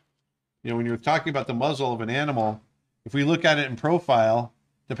you. When you're talking about the muzzle of an animal, if we look at it in profile,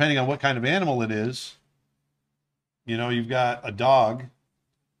 depending on what kind of animal it is, you've got a dog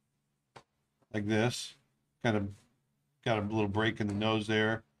like this, kind of got a little break in the nose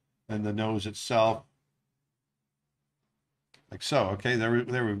there, and the nose itself, like so. Okay, there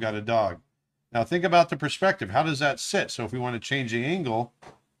we've got a dog. Now think about the perspective. How does that sit? So if we want to change the angle,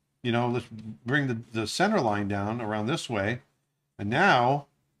 let's bring the center line down around this way, and now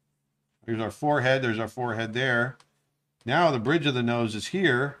there's our forehead. There's our forehead there. Now the bridge of the nose is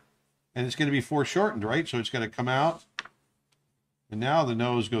here, and it's going to be foreshortened, right? So it's going to come out, and now the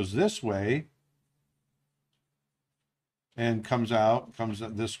nose goes this way, and comes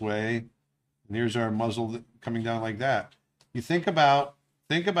this way, and here's our muzzle coming down like that. You think about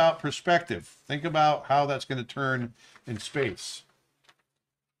Think about perspective. Think about how that's going to turn in space.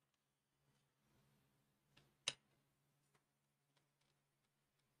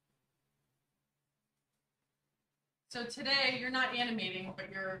 So today you're not animating, but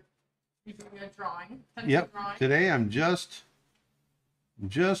you're doing a drawing. Yep. Drawing. Today I'm just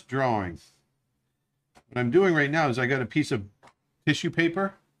drawing. What I'm doing right now is I got a piece of tissue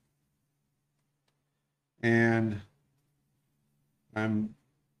paper and I'm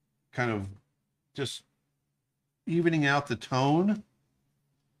kind of just evening out the tone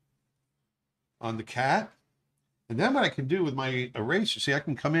on the cat. And then what I can do with my eraser, see, I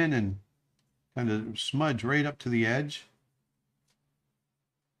can come in and kind of smudge right up to the edge.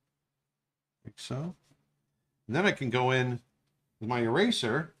 Like so. And then I can go in with my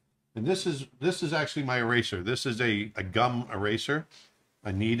eraser, and this is actually my eraser. This is a gum eraser,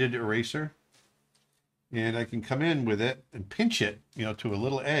 a kneaded eraser. And I can come in with it and pinch it, you know, to a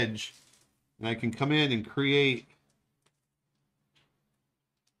little edge. And I can come in and create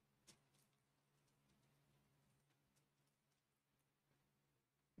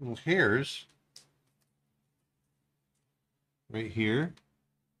little hairs right here.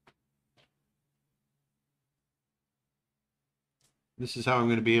 This is how I'm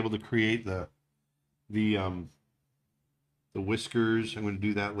going to be able to create the whiskers. I'm going to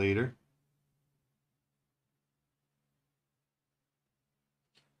do that later.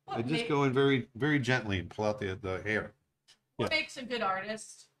 I just go in very, very gently and pull out the hair. What makes a good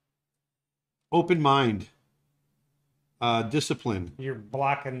artist? Open mind. Discipline. You're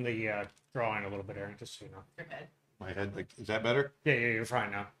blocking the drawing a little bit, Aaron, just so you know. Your head. My head, like, is that better? Yeah, you're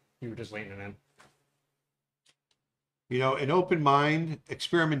fine now. You were just leaning in. You know, an open mind,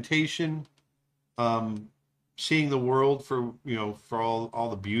 experimentation, seeing the world for, you know, for all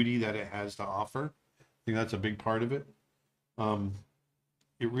the beauty that it has to offer. I think that's a big part of it.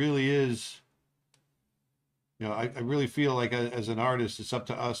 It really is, you know, I really feel like as an artist, it's up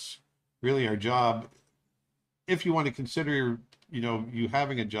to us, really our job. If you want to consider, you know, you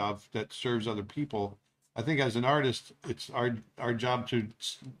having a job that serves other people, I think as an artist, it's our job to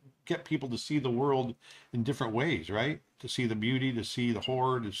get people to see the world in different ways, right? To see the beauty, to see the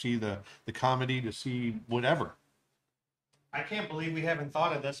horror, to see the comedy, to see whatever. I can't believe we haven't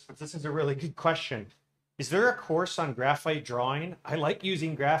thought of this, but this is a really good question. Is there a course on graphite drawing? I like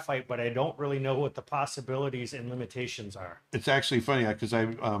using graphite, but I don't really know what the possibilities and limitations are. It's actually funny because I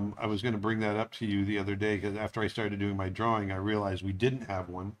was going to bring that up to you the other day because after I started doing my drawing, I realized we didn't have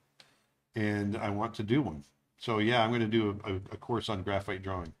one, and I want to do one. So yeah, I'm going to do a course on graphite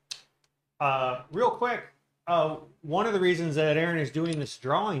drawing. Real quick, one of the reasons that Aaron is doing this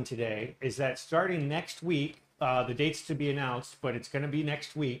drawing today is that starting next week, the date's to be announced, but it's going to be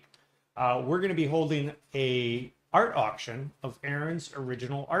next week. We're going to be holding a art auction of Aaron's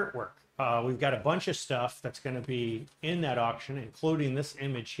original artwork. We've got a bunch of stuff that's going to be in that auction, including this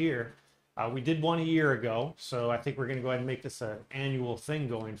image here. We did one a year ago, so I think we're going to go ahead and make this an annual thing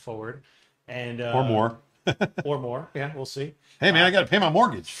going forward. And Or more. or more. Yeah, we'll see. Hey man, I got to pay my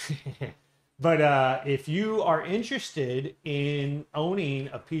mortgage. But if you are interested in owning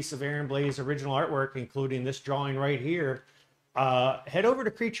a piece of Aaron Blaze original artwork, including this drawing right here, head over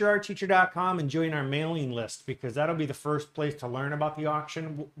to creatureartteacher.com and join our mailing list, because that'll be the first place to learn about the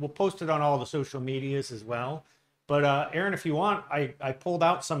auction. We'll post it on all the social medias as well. But Aaron, if you want, I pulled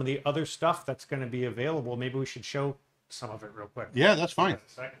out some of the other stuff that's going to be available. Maybe we should show some of it real quick. Yeah, that's fine.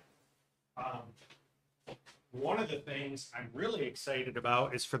 Just a second. One of the things I'm really excited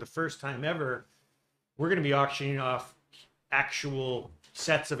about is, for the first time ever, we're going to be auctioning off actual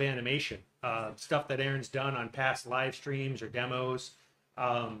sets of animation, stuff that Aaron's done on past live streams or demos.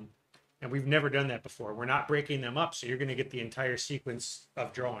 And we've never done that before. We're not breaking them up, so you're going to get the entire sequence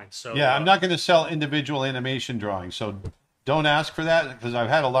of drawings. So Yeah, I'm not going to sell individual animation drawings, so don't ask for that, because I've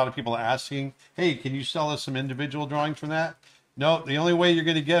had a lot of people asking, hey, can you sell us some individual drawings from that? No, the only way you're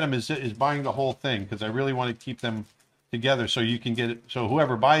going to get them is buying the whole thing, because I really want to keep them together so you can get it, so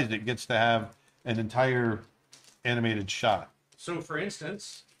whoever buys it gets to have an entire animated shot. So, for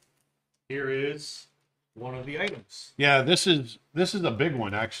instance, here is one of the items. Yeah, this is a big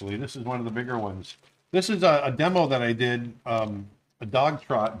one, actually. This is one of the bigger ones. This is a demo that I did, a dog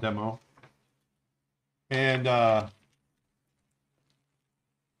trot demo. And can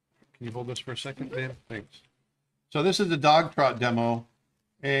you hold this for a second, babe? Thanks. So this is a dog trot demo,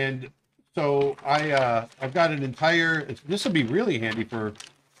 and so I've got an entire. This will be really handy for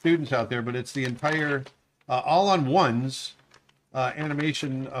students out there, but it's the entire all-on-ones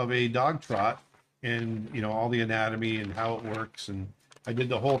animation of a dog trot, and you know all the anatomy and how it works, and I did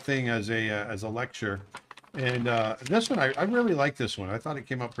the whole thing as a lecture, And this one, I really like this one. I thought it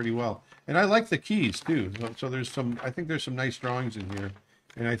came out pretty well. And I like the keys too. So there's some, I think there's some nice drawings in here.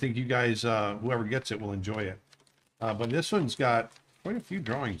 And I think you guys, whoever gets it will enjoy it. But this one's got quite a few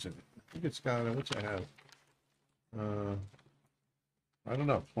drawings in it. I think it's got, what's it have? I don't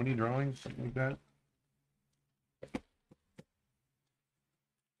know, 20 drawings, something like that.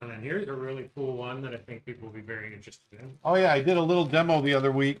 And then here's a really cool one that I think people will be very interested in. Oh yeah, I did a little demo the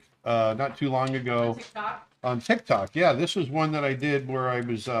other week, not too long ago. TikTok. On TikTok. Yeah, this was one that I did where I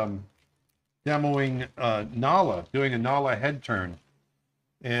was demoing Nala, doing a Nala head turn.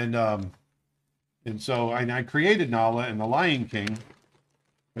 And so I created Nala in The Lion King.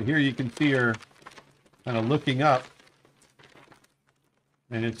 But here you can see her kind of looking up.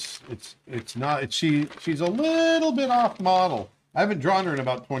 And it's not, she's a little bit off model. I haven't drawn her in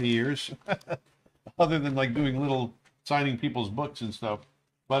about 20 years, other than like doing little signing people's books and stuff.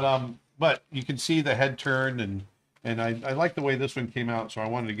 But you can see the head turn, and I like the way this one came out, so I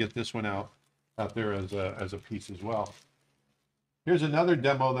wanted to get this one out there as a piece as well. Here's another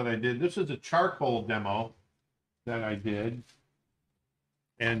demo that I did. This is a charcoal demo that I did,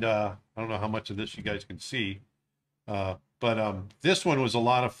 and I don't know how much of this you guys can see, but this one was a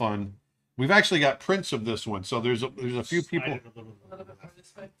lot of fun. We've actually got prints of this one, so there's a few people. A little bit more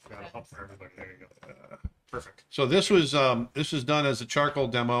this way. Got it up for everybody. There you go. Perfect. So this was done as a charcoal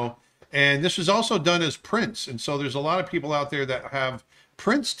demo, and this was also done as prints. And so there's a lot of people out there that have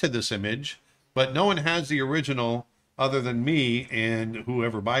prints to this image, but no one has the original other than me, and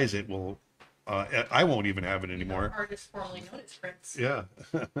whoever buys it will. I won't even have it anymore. Artist formerly known as Prince. Yeah.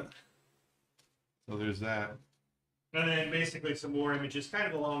 So there's that. And then basically some more images, kind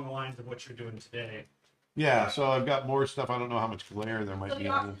of along the lines of what you're doing today. Yeah. So I've got more stuff. I don't know how much glare there might So be the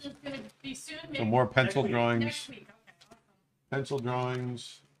on auction this. is going to be soon. Some Maybe more pencil Next week. drawings. next week. Okay, awesome. Pencil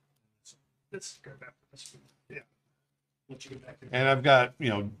drawings. Let's go back to this one. Yeah. Let you get back to And I've got,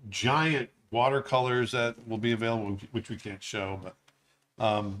 giant watercolors that will be available, which we can't show, but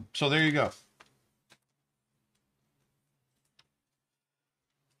so there you go.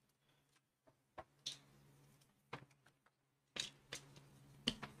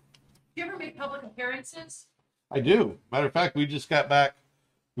 Do you ever make public appearances? I do. Matter of fact, we just got back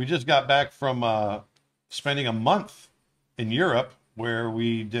from spending a month in Europe where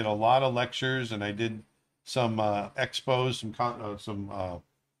we did a lot of lectures, and I did some expos,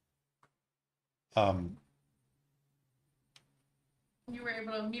 You were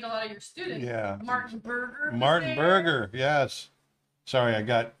able to meet a lot of your students. yeah. Martin Berger. was Martin there. Berger, yes. Sorry,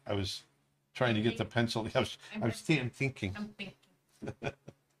 I was trying to get the pencil. I'm thinking. I'm thinking.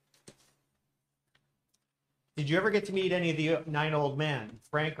 Did you ever get to meet any of the 9 old men,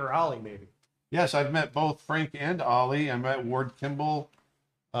 Frank or Ollie, maybe? Yes, I've met both Frank and Ollie. I met Ward Kimball.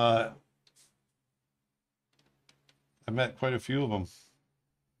 I met quite a few of them.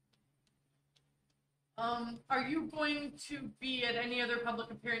 Are you going to be at any other public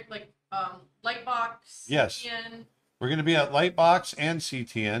appearance, like Lightbox? Yes. CTN? We're going to be at Lightbox and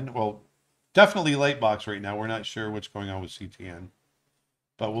CTN. Well, definitely Lightbox right now. We're not sure what's going on with CTN.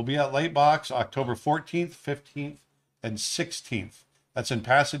 But we'll be at Lightbox October 14th, 15th, and 16th. That's in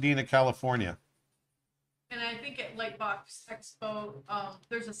Pasadena, California. And I think at Lightbox Expo,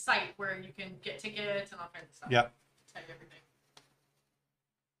 there's a site where you can get tickets and all kinds of stuff. Yep. Tell you everything.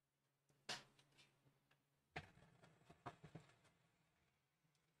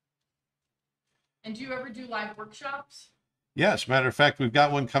 And do you ever do live workshops? Yes, matter of fact, we've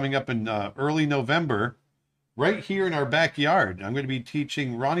got one coming up in early November, right here in our backyard. I'm going to be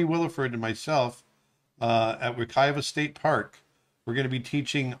teaching Ronnie Williford and myself at Wekiva State Park. We're going to be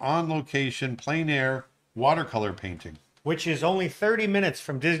teaching on location, plein air watercolor painting. Which is only 30 minutes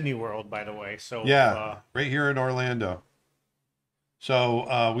from Disney World, by the way. So Yeah, right here in Orlando.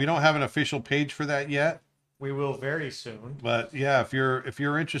 So we don't have an official page for that yet. we will very soon. But yeah, if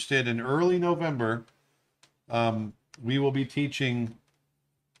you're interested, in early November, we will be teaching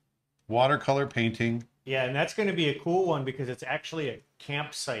watercolor painting. Yeah, and that's going to be a cool one because it's actually a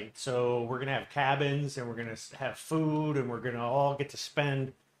campsite. So we're going to have cabins and we're going to have food and we're going to all get to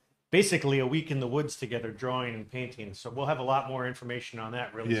spend basically a week in the woods together drawing and painting. So we'll have a lot more information on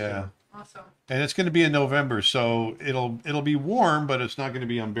that really Yeah. soon. Awesome. And it's going to be in November, so it'll be warm, but it's not going to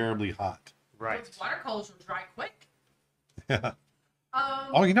be unbearably hot. Right. Those watercolors will dry quick. Yeah.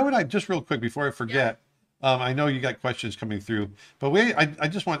 Um, You know what? I just real quick before I forget. I know you got questions coming through, but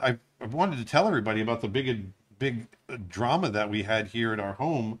I wanted to tell everybody about the big drama that we had here at our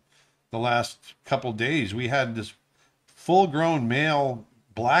home the last couple days. We had this full-grown male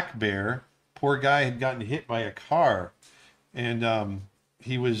black bear. Poor guy had gotten hit by a car, and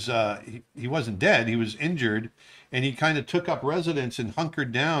he wasn't dead. He was injured, and he kind of took up residence and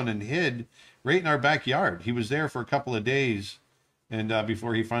hunkered down and hid right in our backyard. He was there for a couple of days, and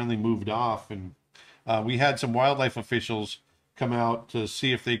before he finally moved off. And we had some wildlife officials come out to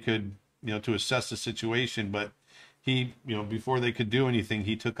see if they could, to assess the situation. But he, before they could do anything,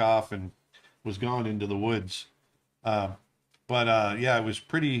 he took off and was gone into the woods. Yeah, it was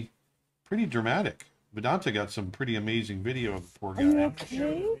pretty dramatic. Vedanta got some pretty amazing video of the poor Are you guy.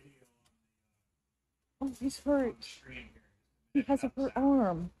 okay? Oh, he's hurt. He has a hurt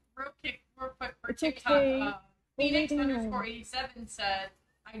arm. Real quick for It's TikTok, okay. Phoenix Hold on. underscore 87 said,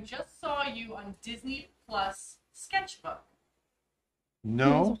 I just saw you on Disney Plus Sketchbook. He has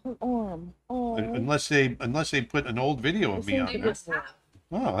No, a hurt arm. Oh, unless they put an old video of me on They there. must have.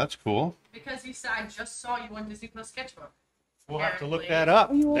 Oh, that's cool. Because he said, I just saw you on Disney Plus Sketchbook. We'll have to look Apparently. that up.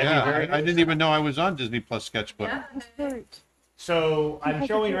 Are you That'd be Yeah, very I didn't even know I was on Disney Plus Sketchbook. Yeah. he's hurt. So He I'm has a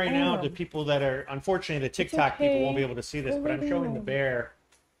showing hurt right now arm. to people that are, unfortunately, the TikTok people won't be okay. able to see this, Go but I'm lay showing the down. bear,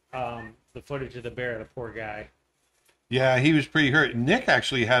 the footage of the bear, the poor guy. Yeah, he was pretty hurt. Nick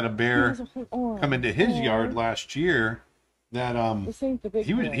actually had a He bear has a hurt arm. come into his Oh, yard last year that This ain't the big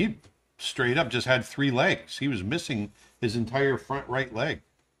he boy. he straight up just had 3 legs. He was missing his entire front right leg.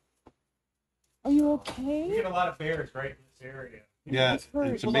 Are you We okay? get a lot of bears right in this area. Yeah, He's hurt.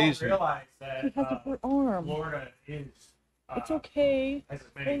 it's People don't amazing. realize He that has a hurt arm. Florida is It's okay. has as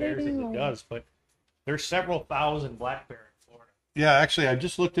many Go lay bears as it down. does, but there's several thousand black bears in Florida. Yeah, actually, I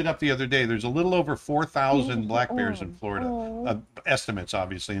just looked it up the other day. There's a little over 4,000 black bears in Florida. Oh. Estimates,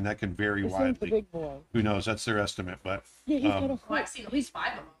 obviously, and that can vary This ain't the widely. big boy. Who knows? That's their estimate, but Yeah, he's got a Well, I've hurt. seen at least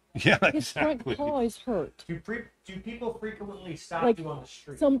 5 of them. yeah, His front exactly. paw is hurt. Do people frequently stop Like, you on the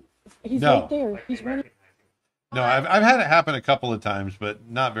street? He's No. right there. Like, He's they running. recognize you? No, I've had it happen a couple of times, but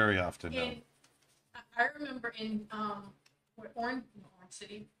not very often. No. I remember in Orange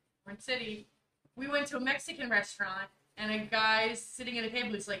City, we went to a Mexican restaurant and a guy's sitting at a table.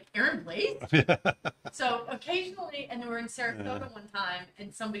 He's like, Aaron Blaze? So occasionally, and we were in Sarasota one time,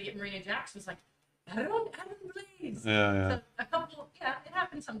 and somebody at Marina Jacks was like, Aaron Blaze. Yeah. So a couple, it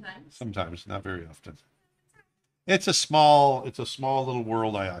happens sometimes. Sometimes, not very often. It's a small little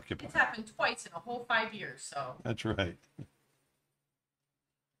world I occupy. It's happened twice in a whole 5 years. So, That's right.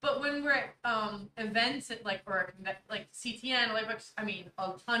 but when we're at events at like CTN, Lightbooks, I mean,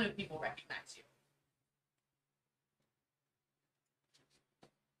 a ton of people recognize you.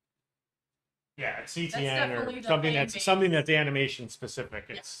 Yeah, it's CTN definitely or the something fan that's base. something that's animation specific.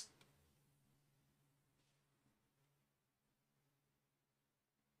 It's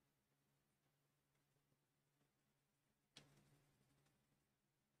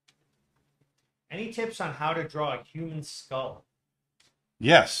Any tips on how to draw a human skull?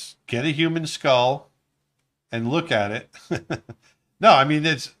 Yes, get a human skull and look at it. No, I mean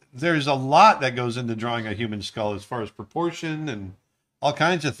there's a lot that goes into drawing a human skull as far as proportion and all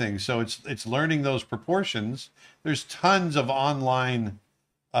kinds of things. So it's learning those proportions. There's tons of online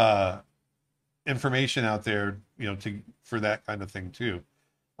information out there, for that kind of thing too.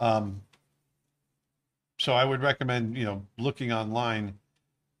 So I would recommend, looking online.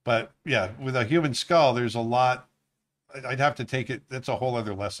 But yeah, with a human skull, there's a lot. I'd have to take it. That's a whole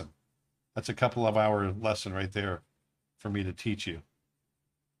other lesson. That's a couple of hour lesson right there for me to teach you.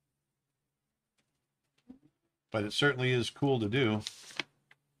 But it certainly is cool to do.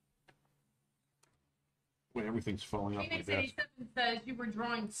 Wait, everything's falling off my Phoenix desk. 87 says you were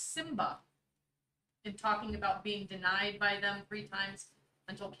drawing Simba and talking about being denied by them 3 times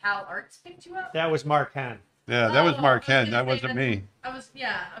until Cal Arts picked you up. That was Mark Hen. Yeah, that was Oh, Mark I was Hen. gonna That say wasn't me.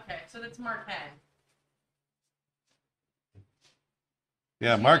 Okay, so that's Mark Hen.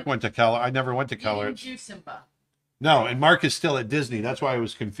 Yeah, Mark went to Cal. I never went to You Cal didn't Arts. do Simba No, and Mark is still at Disney. That's why I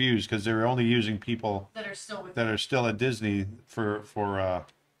was confused, because they were only using people that are still with that are still at Disney for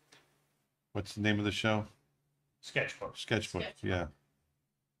what's the name of the show? Sketchbook. Sketchbook. Sketchbook. Yeah.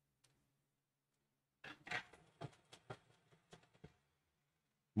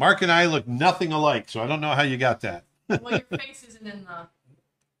 Mark and I look nothing alike, so I don't know how you got that. Well, your face isn't in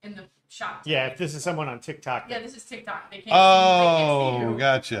the shot. Yeah, if this is someone on TikTok. Yeah, this is TikTok. They can't Oh, see you.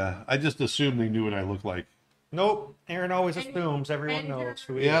 gotcha. I just assumed they knew what I looked like. Nope. Aaron always And- assumes everyone and knows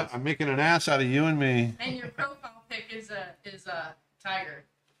who he Yeah, is. I'm making an ass out of you and me. And your profile pic is a tiger.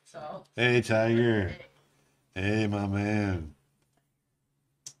 So Hey, Tiger. Hey, my man.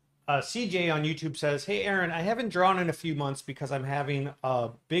 CJ on YouTube says, "Hey Aaron, I haven't drawn in a few months because I'm having a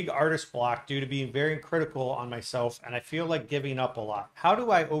big artist block due to being very critical on myself, and I feel like giving up a lot. How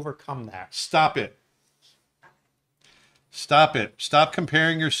do I overcome that?" Stop it. Stop it. Stop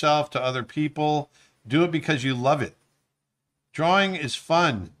comparing yourself to other people. Do it because you love it. Drawing is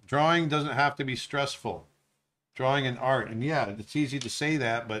fun. Drawing doesn't have to be stressful. Drawing and art. And yeah, it's easy to say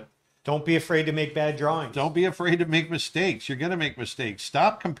that, but Don't be afraid to make bad drawings. don't be afraid to make mistakes. You're going to make mistakes.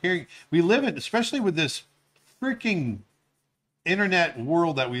 Stop comparing. We live in, especially with this freaking internet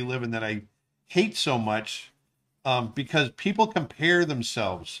world that we live in that I hate so much, because people compare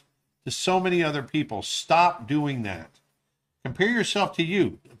themselves to so many other people. Stop doing that. Compare yourself to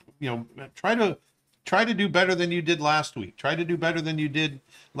you. You know, try to do better than you did last week. Try to do better than you did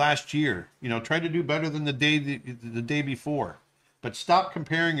last year. You know, try to do better than the day before. But stop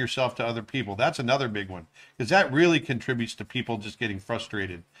comparing yourself to other people. That's another big one, because that really contributes to people just getting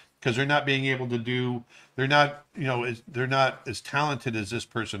frustrated because they're not being able to do, they're not, you know, they're not as talented as this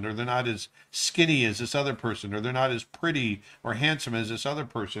person, or they're not as skinny as this other person, or they're not as pretty or handsome as this other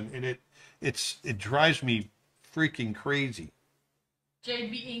person. And it drives me freaking crazy.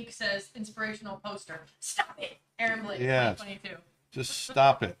 JB Inc. says inspirational poster. Stop it, Aaron Blake, Yes. 2022. Just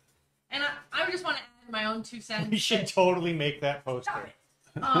stop it. And I just want to add my own 2 cents. We should totally make that Stop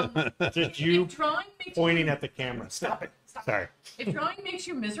poster. it. Just you If drawing makes pointing you, at the camera. Stop it. Stop it. Sorry. If drawing makes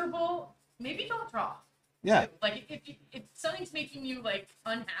you miserable, maybe don't draw. Yeah. Like if something's making you like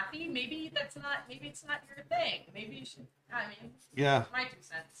unhappy, maybe it's not your thing. Maybe you should. I mean, Yeah. my 2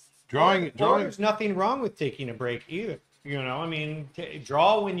 cents. Drawing. There's nothing wrong with taking a break either. You know, I mean,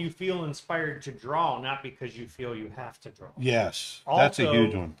 draw when you feel inspired to draw, not because you feel you have to draw. Yes. That's a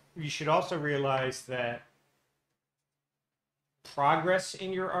huge one. You should also realize that progress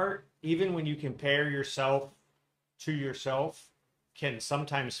in your art, even when you compare yourself to yourself, can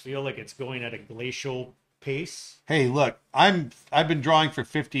sometimes feel like it's going at a glacial pace. Hey, look, I've been drawing for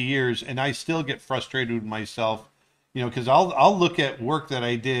 50 years and I still get frustrated with myself, you know, because I'll look at work that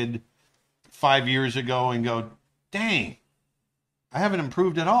I did 5 years ago and go, dang, I haven't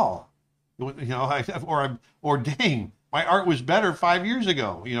improved at all. You know, or dang, my art was better 5 years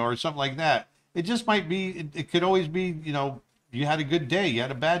ago, you know, or something like that. It just might be, it could always be, you know, you had a good day, you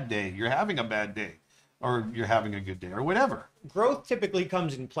had a bad day, you're having a bad day, or you're having a good day, or whatever. Growth typically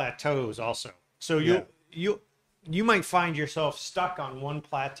comes in plateaus also. So Yeah. you might find yourself stuck on one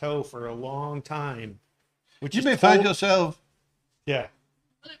plateau for a long time. Which You is may find tot- yourself. Yeah.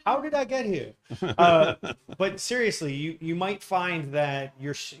 How did I get here? But seriously, you might find that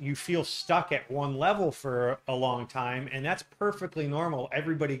you feel stuck at one level for a long time, and that's perfectly normal.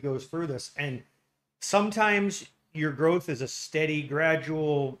 Everybody goes through this, and sometimes your growth is a steady,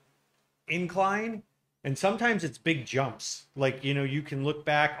 gradual incline, and sometimes it's big jumps. Like, you know, you can look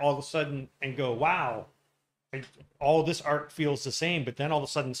back all of a sudden and go, "Wow, all this art feels the same," but then all of a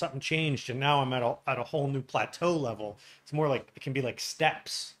sudden something changed, and now I'm at a whole new plateau level. It's more like, it can be like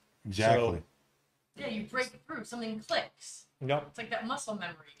steps. Exactly. Yeah, you break through, something clicks. Yep. It's like that muscle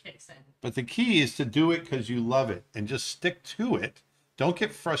memory kicks in. But the key is to do it because you love it and just stick to it. Don't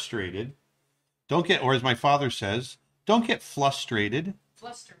get frustrated. Don't get, or as my father says, don't get frustrated.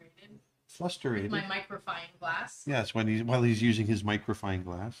 Flustered. Frustrated. My microfine glass. Yes, while he's using his microfine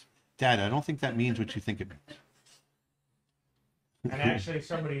glass. Dad, I don't think that means what you think it means. And actually,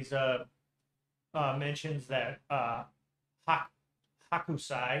 somebody's mentions that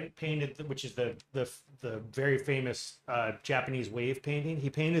Hakusai painted, which is the very famous Japanese wave painting. He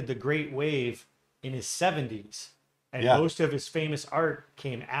painted the Great Wave in his 70s, and Yeah. most of his famous art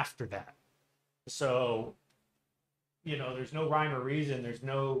came after that. So, you know, there's no rhyme or reason. There's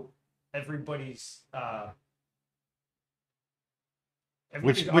no everybody's.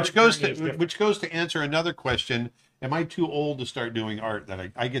 Which art goes journey is to different. which goes to answer another question. Am I too old to start doing art?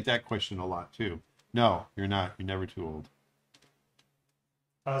 That I get that question a lot too. No, you're not. You're never too old.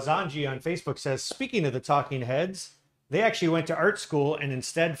 Zanji on Facebook says, speaking of the Talking Heads, they actually went to art school and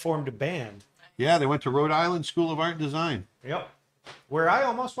instead formed a band. Yeah, they went to Rhode Island School of Art and Design. Yep. Where I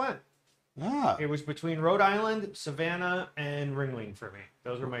almost went. Ah, It was between Rhode Island, Savannah, and Ringling for me.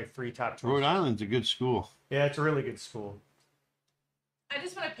 Those were my 3 top choices. Rhode Island's a good school. Yeah, it's a really good school. I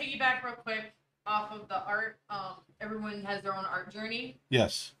just want to piggyback real quick off of the art. Everyone has their own art journey.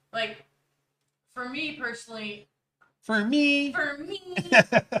 Yes. Like, for me personally, For me.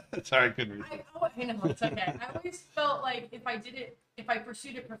 Sorry, I couldn't read. I know, it's okay. I always felt like if I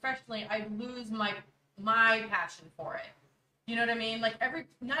pursued it professionally, I'd lose my passion for it. You know what I mean? Like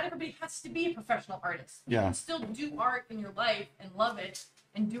not everybody has to be a professional artist. You Yeah. can still do art in your life and love it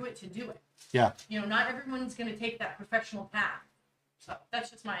and do it to do it. Yeah. You know, not everyone's going to take that professional path. So that's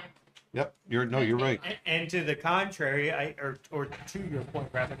just my. Yep. You're right. And to the contrary, or to your point,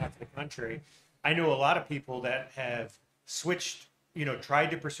 rather not to the contrary, I know a lot of people that have switched, you know,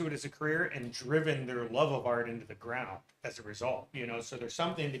 tried to pursue it as a career and driven their love of art into the ground as a result. You know, so there's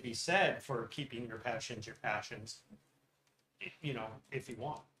something to be said for keeping your passions your passions. you know, if you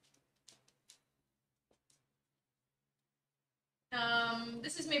want.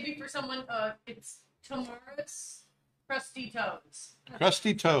 This is maybe for someone. It's Tamara's Crusty Toes.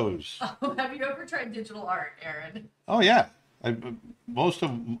 Crusty Toes. Have you ever tried digital art, Aaron? Oh yeah. Most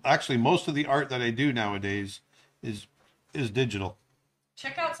of the art that I do nowadays is digital.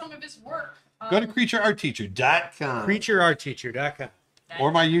 Check out some of his work. Go to creatureartteacher.com. Creatureartteacher.com.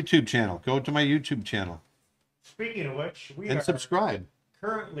 Or my YouTube channel. Go to my YouTube channel Speaking of which, we and are subscribe.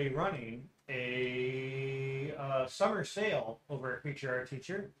 currently running a summer sale over at Creature Art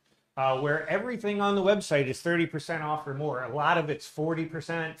Teacher, where everything on the website is 30% off or more. A lot of it's 40%,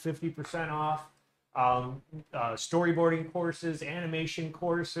 50% off. Storyboarding courses, animation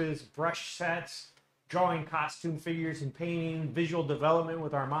courses, brush sets, drawing costume figures and painting, visual development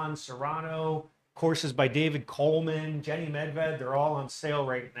with Armand Serrano, courses by David Coleman, Jenny Medved. They're all on sale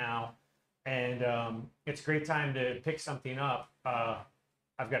right now. And it's a great time to pick something up.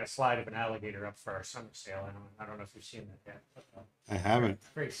 I've got a slide of an alligator up for our summer sale. I don't know if you've seen that yet. But, I haven't.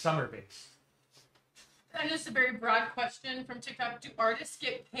 very summer based. And just a very broad question from TikTok: do artists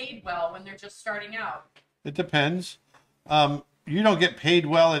get paid well when they're just starting out? It depends. You don't get paid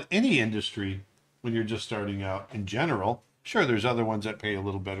well in any industry when you're just starting out in general. Sure, there's other ones that pay a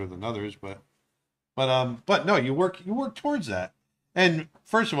little better than others, but no, you work towards that. And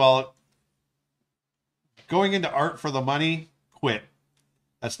first of all, going into art for the money, quit.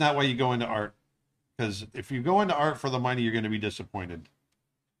 That's not why you go into art. Because if you go into art for the money, you're going to be disappointed.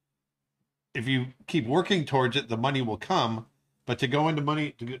 If you keep working towards it, the money will come. But to go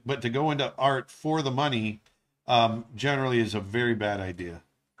into art for the money, generally is a very bad idea.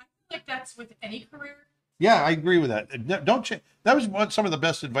 I feel like that's with any career. Yeah, I agree with that. That was some of the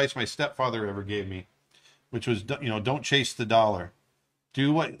best advice my stepfather ever gave me, which was, don't chase the dollar.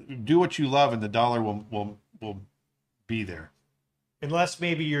 Do what you love, and the dollar will be there. Unless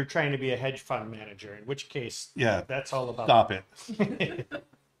maybe you're trying to be a hedge fund manager, in which case, Yeah, that's all about. Stop it.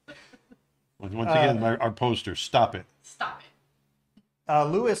 Once again, our poster. Stop it. Stop it.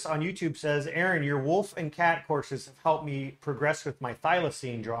 Lewis on YouTube says, Aaron, your wolf and cat courses have helped me progress with my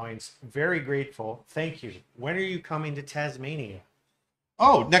thylacine drawings. Very grateful. Thank you. When are you coming to Tasmania?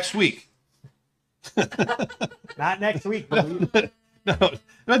 Oh, next week. Not next week, but No,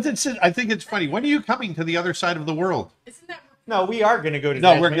 but I think it's funny. When are you coming to the other side of the world? Isn't that no, we are going to go to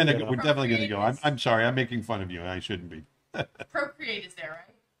No, Tasmania. we're definitely gonna go. I'm sorry, I'm making fun of you. I shouldn't be. Procreate is there,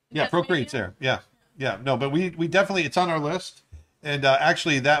 right? Yeah, Procreate's there. Yeah. No, but we definitely, it's on our list. And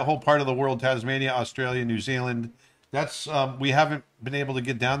actually, that whole part of the world, Tasmania, Australia, New Zealand, that's we haven't been able to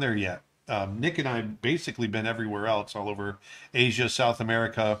get down there yet. Nick and I basically been everywhere else, all over Asia, South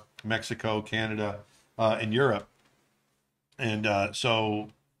America, Mexico, Canada, and Europe. And so,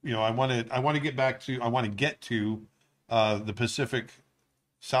 I want to get to the Pacific,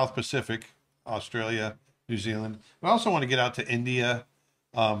 South Pacific, Australia, New Zealand. I also want to get out to India.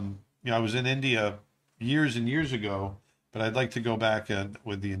 I was in India years and years ago, but I'd like to go back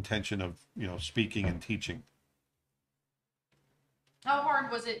with the intention of, speaking and teaching. How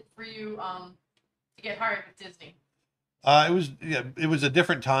hard was it for you to get hired with Disney? It was a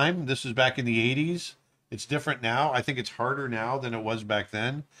different time. This is back in the 80s. It's different now. I think it's harder now than it was back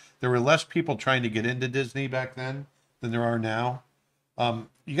then. There were less people trying to get into Disney back then than there are now.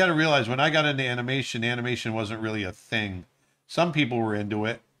 You got to realize, when I got into animation wasn't really a thing. Some people were into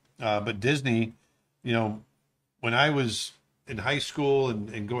it, but Disney, when I was in high school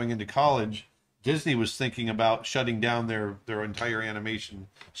and going into college, Disney was thinking about shutting down their entire animation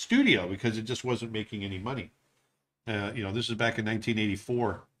studio because it just wasn't making any money. This is back in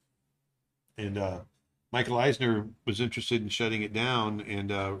 1984, and Michael Eisner was interested in shutting it down,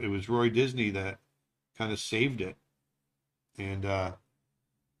 and it was Roy Disney that kind of saved it, and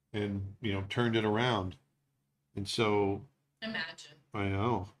turned it around. And so, Imagine. I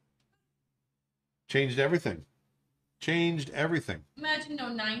know, changed everything. Imagine no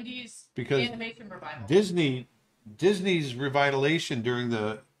 90s Because animation revival. Disney's revitalization during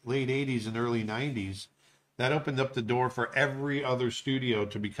the late 80s and early 90s, that opened up the door for every other studio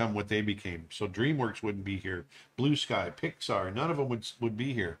to become what they became. So DreamWorks wouldn't be here, Blue Sky, Pixar, none of them would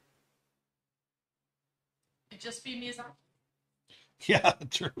be here. It'd just be Miyazaki. Yeah,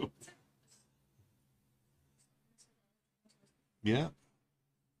 true. Yeah.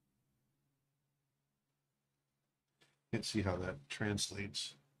 Can't see how that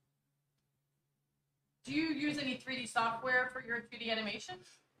translates. Do you use any 3D software for your 3D animation?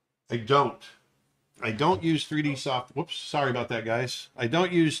 I don't use 3D soft. Whoops, sorry about that, guys. I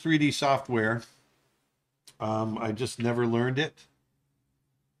don't use 3D software. I just never learned it.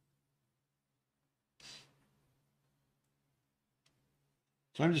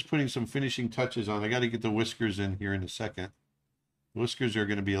 So I'm just putting some finishing touches on. I got to get the whiskers in here in a second. Whiskers are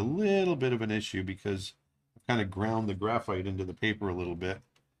going to be a little bit of an issue because I've kind of ground the graphite into the paper a little bit.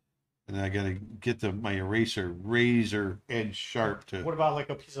 And then I got to get my eraser razor edge sharp to. What about like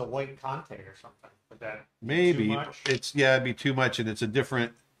a piece of white Conte or something? Would that Maybe too much? it'd be too much, and it's a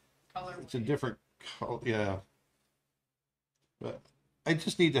different Color. color, yeah. But I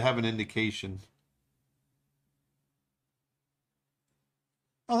just need to have an indication.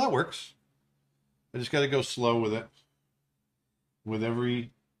 Oh, that works. I just got to go slow with it. With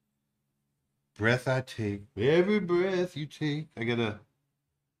every breath I take, every breath you take, I gotta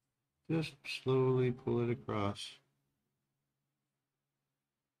just slowly pull it across.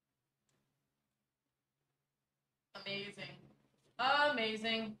 Amazing.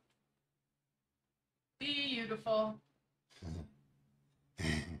 Amazing. Beautiful.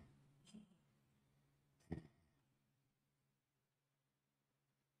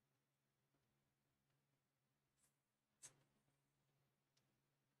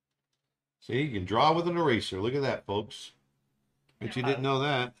 See, you can draw with an eraser. Look at that, folks. Bet you didn't know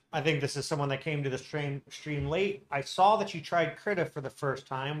that. I think this is someone that came to the stream late. I saw that you tried Krita for the first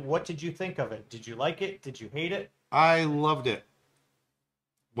time. What did you think of it? Did you like it? Did you hate it? I loved it.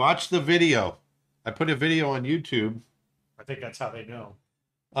 Watch the video. I put a video on YouTube. I think that's how they know.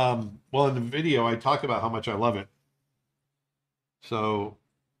 Well, in the video, I talk about how much I love it. So,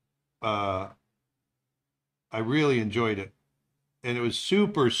 I really enjoyed it. And it was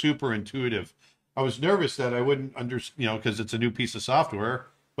super, super intuitive. I was nervous that I wouldn't because it's a new piece of software,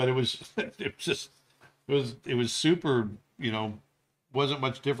 but it was, it was super, wasn't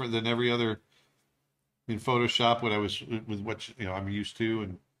much different than every other in Photoshop, what I'm used to,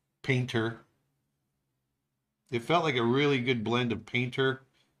 and Painter. It felt like a really good blend of Painter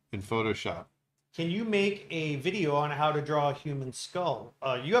and Photoshop. Can you make a video on how to draw a human skull?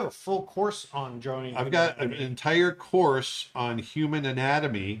 You have a full course on drawing. I've got an entire course on human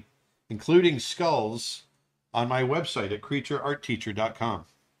anatomy, including skulls, on my website at creatureartteacher.com.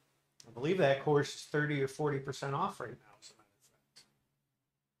 I believe that course is 30 or 40% off right now. As a matter of fact.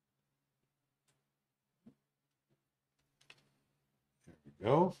 There we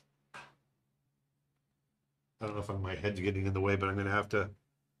go. I don't know if my head's getting in the way, but I'm going to have to.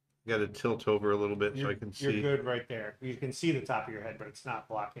 Got to tilt over a little bit so I can see. You're good right there. You can see the top of your head, but it's not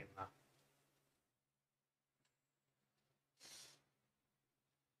blocking the.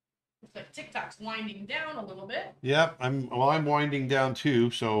 Looks like TikTok's winding down a little bit. Yep, I'm winding down too,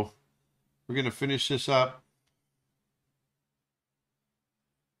 so we're gonna finish this up.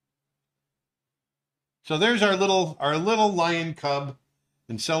 So there's our little lion cub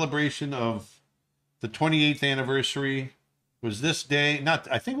in celebration of the 28th anniversary. Was this day?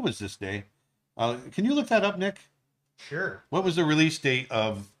 I think it was this day. Can you look that up, Nick? Sure. What was the release date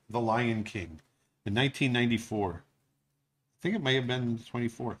of The Lion King in 1994? I think it may have been the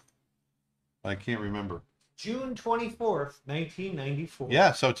 24th. I can't remember. June 24th, 1994.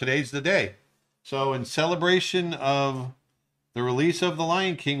 Yeah, so today's the day. So in celebration of the release of The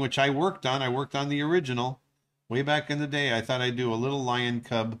Lion King, which I worked on the original way back in the day. I thought I'd do a little lion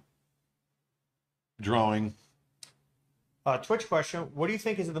cub drawing. Twitch question. What do you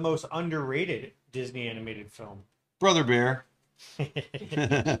think is the most underrated Disney animated film? Brother Bear. It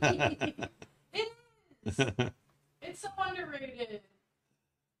is. It's so underrated.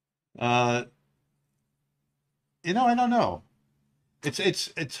 I don't know.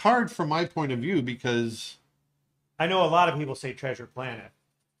 It's hard from my point of view because I know a lot of people say Treasure Planet.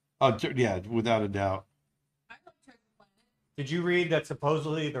 oh yeah, without a doubt. I love Treasure Planet. Did you read that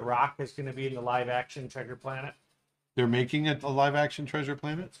supposedly The Rock is going to be in the live action Treasure Planet? They're making it a live action Treasure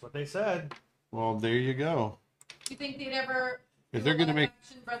Planet? That's what they said. Well, there you go. Do you think they'd ever If do they're a gonna live make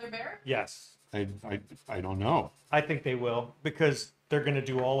action Brother Bear? Yes. I don't know. I think they will because they're going to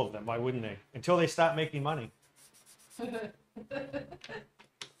do all of them. Why wouldn't they? Until they stop making money.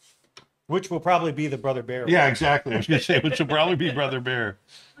 Which will probably be the Brother Bear. Yeah, exactly. I was going to say, which will probably be Brother Bear.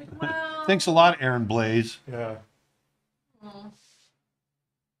 Like, well, Thanks a lot, Aaron Blaze. Yeah. oh,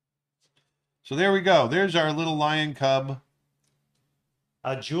 So there we go. There's our little lion cub.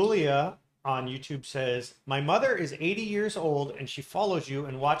 Julia on YouTube says, my mother is 80 years old and she follows you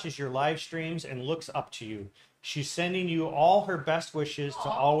and watches your live streams and looks up to you. She's sending you all her best wishes to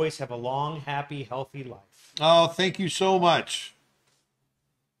always have a long, happy, healthy life. Oh, thank you so much.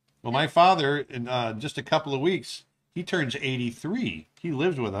 Well, my father, in just a couple of weeks, he turns 83. He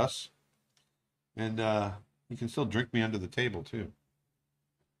lives with us. And he can still drink me under the table, too.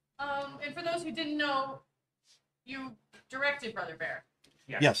 and for those who didn't know, you directed Brother Bear.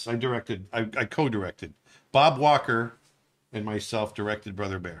 Yes, I co-directed. Bob Walker and myself directed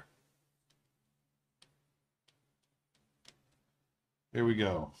Brother Bear. Here we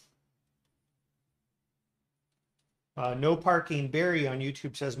go. No Parking Barry on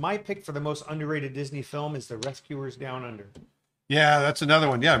YouTube says, my pick for the most underrated Disney film is The Rescuers Down Under. Yeah, that's another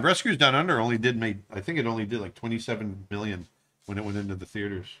one. Yeah, Rescuers Down Under only did I think it only did like 27 million when it went into the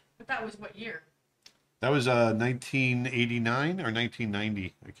theaters. But that was what year? That was 1989 or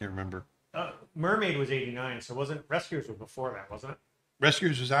 1990. I can't remember. Mermaid was 89, so wasn't Rescuers was before that, wasn't it?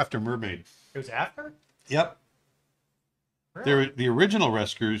 Rescuers was after Mermaid. It was after? Yep. Really? The original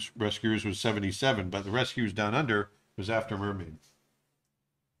Rescuers was 77, but the Rescuers Down Under was after Mermaid.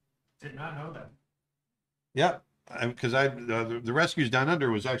 Did not know that. Yep. Because the Rescuers Down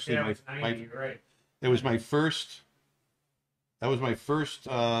Under was actually Yeah, it was 90, right. It was my first. That was my first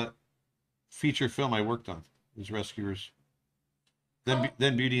feature film I worked on. Was Rescuers.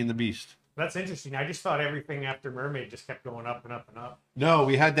 Then Beauty and the Beast. That's interesting. I just thought everything after Mermaid just kept going up and up and up. No,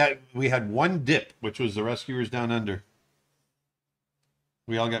 we had one dip, which was the Rescuers Down Under.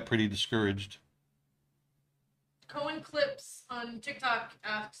 We all got pretty discouraged. Cohen Clips on TikTok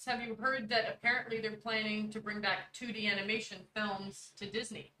asks, have you heard that apparently they're planning to bring back 2D animation films to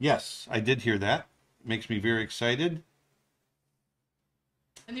Disney? Yes, I did hear that. Makes me very excited.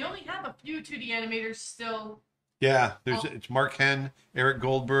 And they only have a few 2D animators still. Yeah, it's Mark Henn, Eric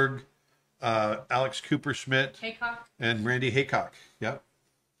Goldberg, Alex Cooper-Schmidt, Haycock. and Randy Haycock. Yep.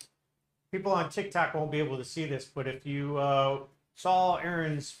 People on TikTok won't be able to see this, but if you saw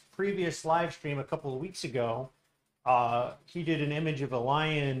Aaron's previous live stream a couple of weeks ago, he did an image of a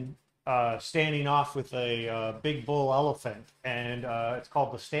lion standing off with a big bull elephant, and it's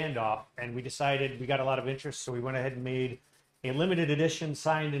called The Standoff. And we decided we got a lot of interest, so we went ahead and made a limited edition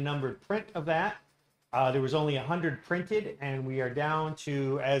signed and numbered print of that. There was only 100 printed, and we are down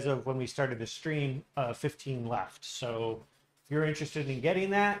to, as of when we started the stream, 15 left. So if you're interested in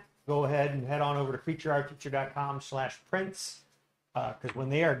getting that, go ahead and head on over to creatureartteacher.com/prints. Because when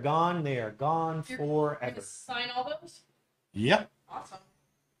they are gone You're forever. gonna sign all those? Yep. Awesome.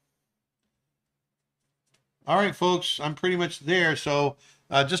 All right, folks, I'm pretty much there. So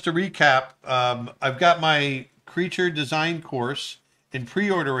just to recap, I've got my creature design course in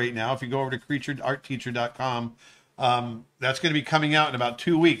pre-order right now. If you go over to creatureartteacher.com, that's going to be coming out in about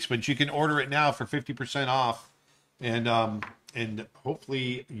 2 weeks, but you can order it now for 50% off. And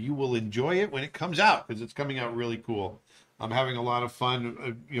hopefully you will enjoy it when it comes out, because it's coming out really cool. I'm having a lot of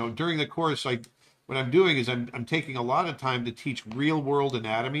fun. During the course, what I'm doing is I'm taking a lot of time to teach real world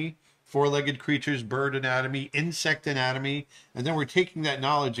anatomy, four-legged creatures, bird anatomy, insect anatomy, and then we're taking that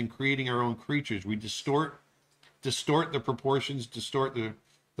knowledge and creating our own creatures. We distort the proportions, distort the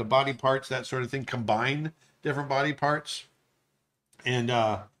body parts, that sort of thing, combine different body parts, and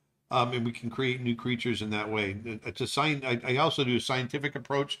we can create new creatures in that way. I also do a scientific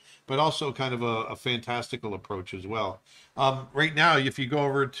approach, but also kind of a fantastical approach as well. Right now, if you go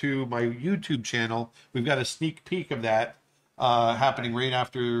over to my YouTube channel, we've got a sneak peek of that happening right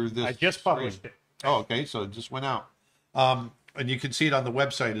after this. I just published it. Oh, okay, so it just went out. And you can see it on the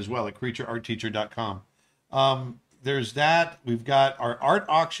website as well at creatureartteacher.com. There's that. We've got our art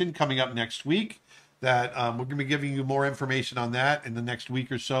auction coming up next week. That we're going to be giving you more information on that in the next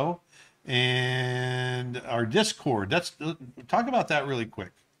week or so. And our Discord. Talk about that really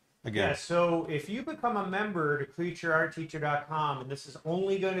quick. Again. Yeah, so if you become a member to creatureartteacher.com, and this is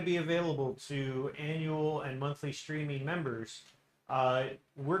only going to be available to annual and monthly streaming members,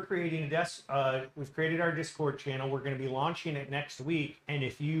 we're creating we've created our Discord channel. We're going to be launching it next week. And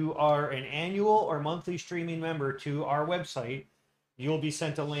if you are an annual or monthly streaming member to our website, you'll be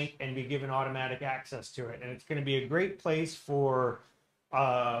sent a link and be given automatic access to it. And it's going to be a great place for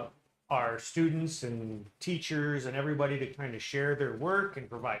our students and teachers and everybody to kind of share their work and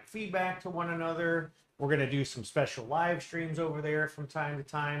provide feedback to one another. We're going to do some special live streams over there from time to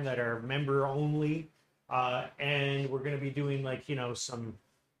time that are member only. And we're going to be doing some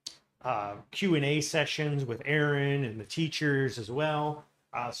Q&A sessions with Aaron and the teachers as well.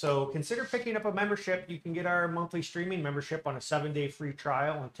 So consider picking up a membership. You can get our monthly streaming membership on a 7-day free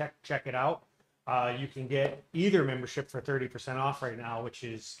trial and check it out. You can get either membership for 30% off right now, which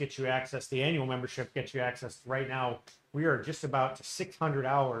gets you access. The annual membership gets you access right now. We are just about to 600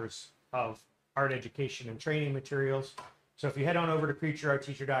 hours of art education and training materials. So if you head on over to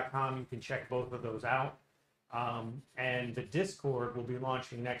creatureartteacher.com, you can check both of those out. And the Discord will be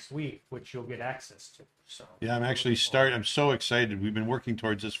launching next week, which you'll get access to. So yeah, I'm so excited. We've been working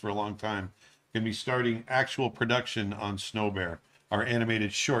towards this for a long time. Going to be starting actual production on Snow Bear, our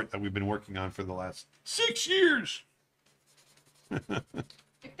animated short that we've been working on for the last 6 years. If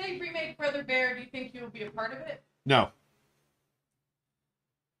they remake Brother Bear, do you think you'll be a part of it? No,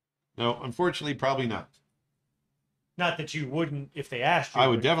 No, unfortunately, probably not. Not that you wouldn't if they asked you. I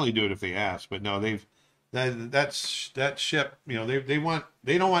would definitely do it if they asked, but no, that ship. You know,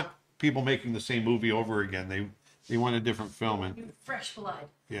 they don't want people making the same movie over again. They want a different film, and You fresh blood.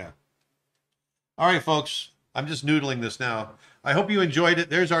 yeah. All right, folks. I'm just noodling this now. I hope you enjoyed it.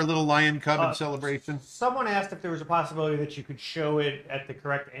 There's our little lion cub in celebration. Someone asked if there was a possibility that you could show it at the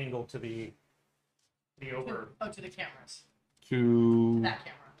correct angle to the over. To the cameras. To That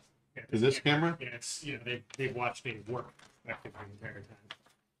camera. Yeah, Is this camera? Yeah, it's they've watched me work effectively the entire time.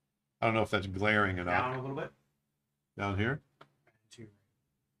 I don't know if that's glaring enough. Down a little bit. Down here.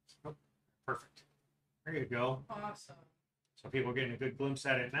 Oh, perfect. There you go. Awesome. So people are getting a good glimpse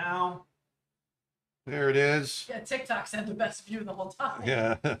at it now. There it is. Yeah, TikTok's had the best view the whole time.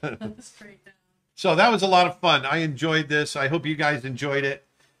 Yeah. That's great. So that was a lot of fun. I enjoyed this. I hope you guys enjoyed it.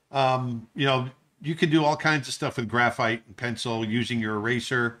 You know, you can do all kinds of stuff with graphite and pencil using your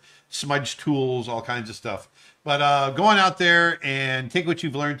eraser, smudge tools, all kinds of stuff. But go on out there and take what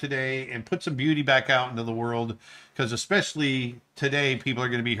you've learned today and put some beauty back out into the world, because especially today, people are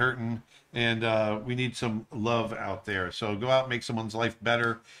going to be hurting, and we need some love out there. So go out and make someone's life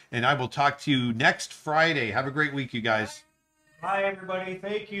better. And I will talk to you next Friday. Have a great week, you guys. Bye, everybody.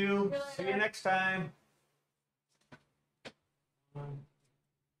 Thank you. See you next time.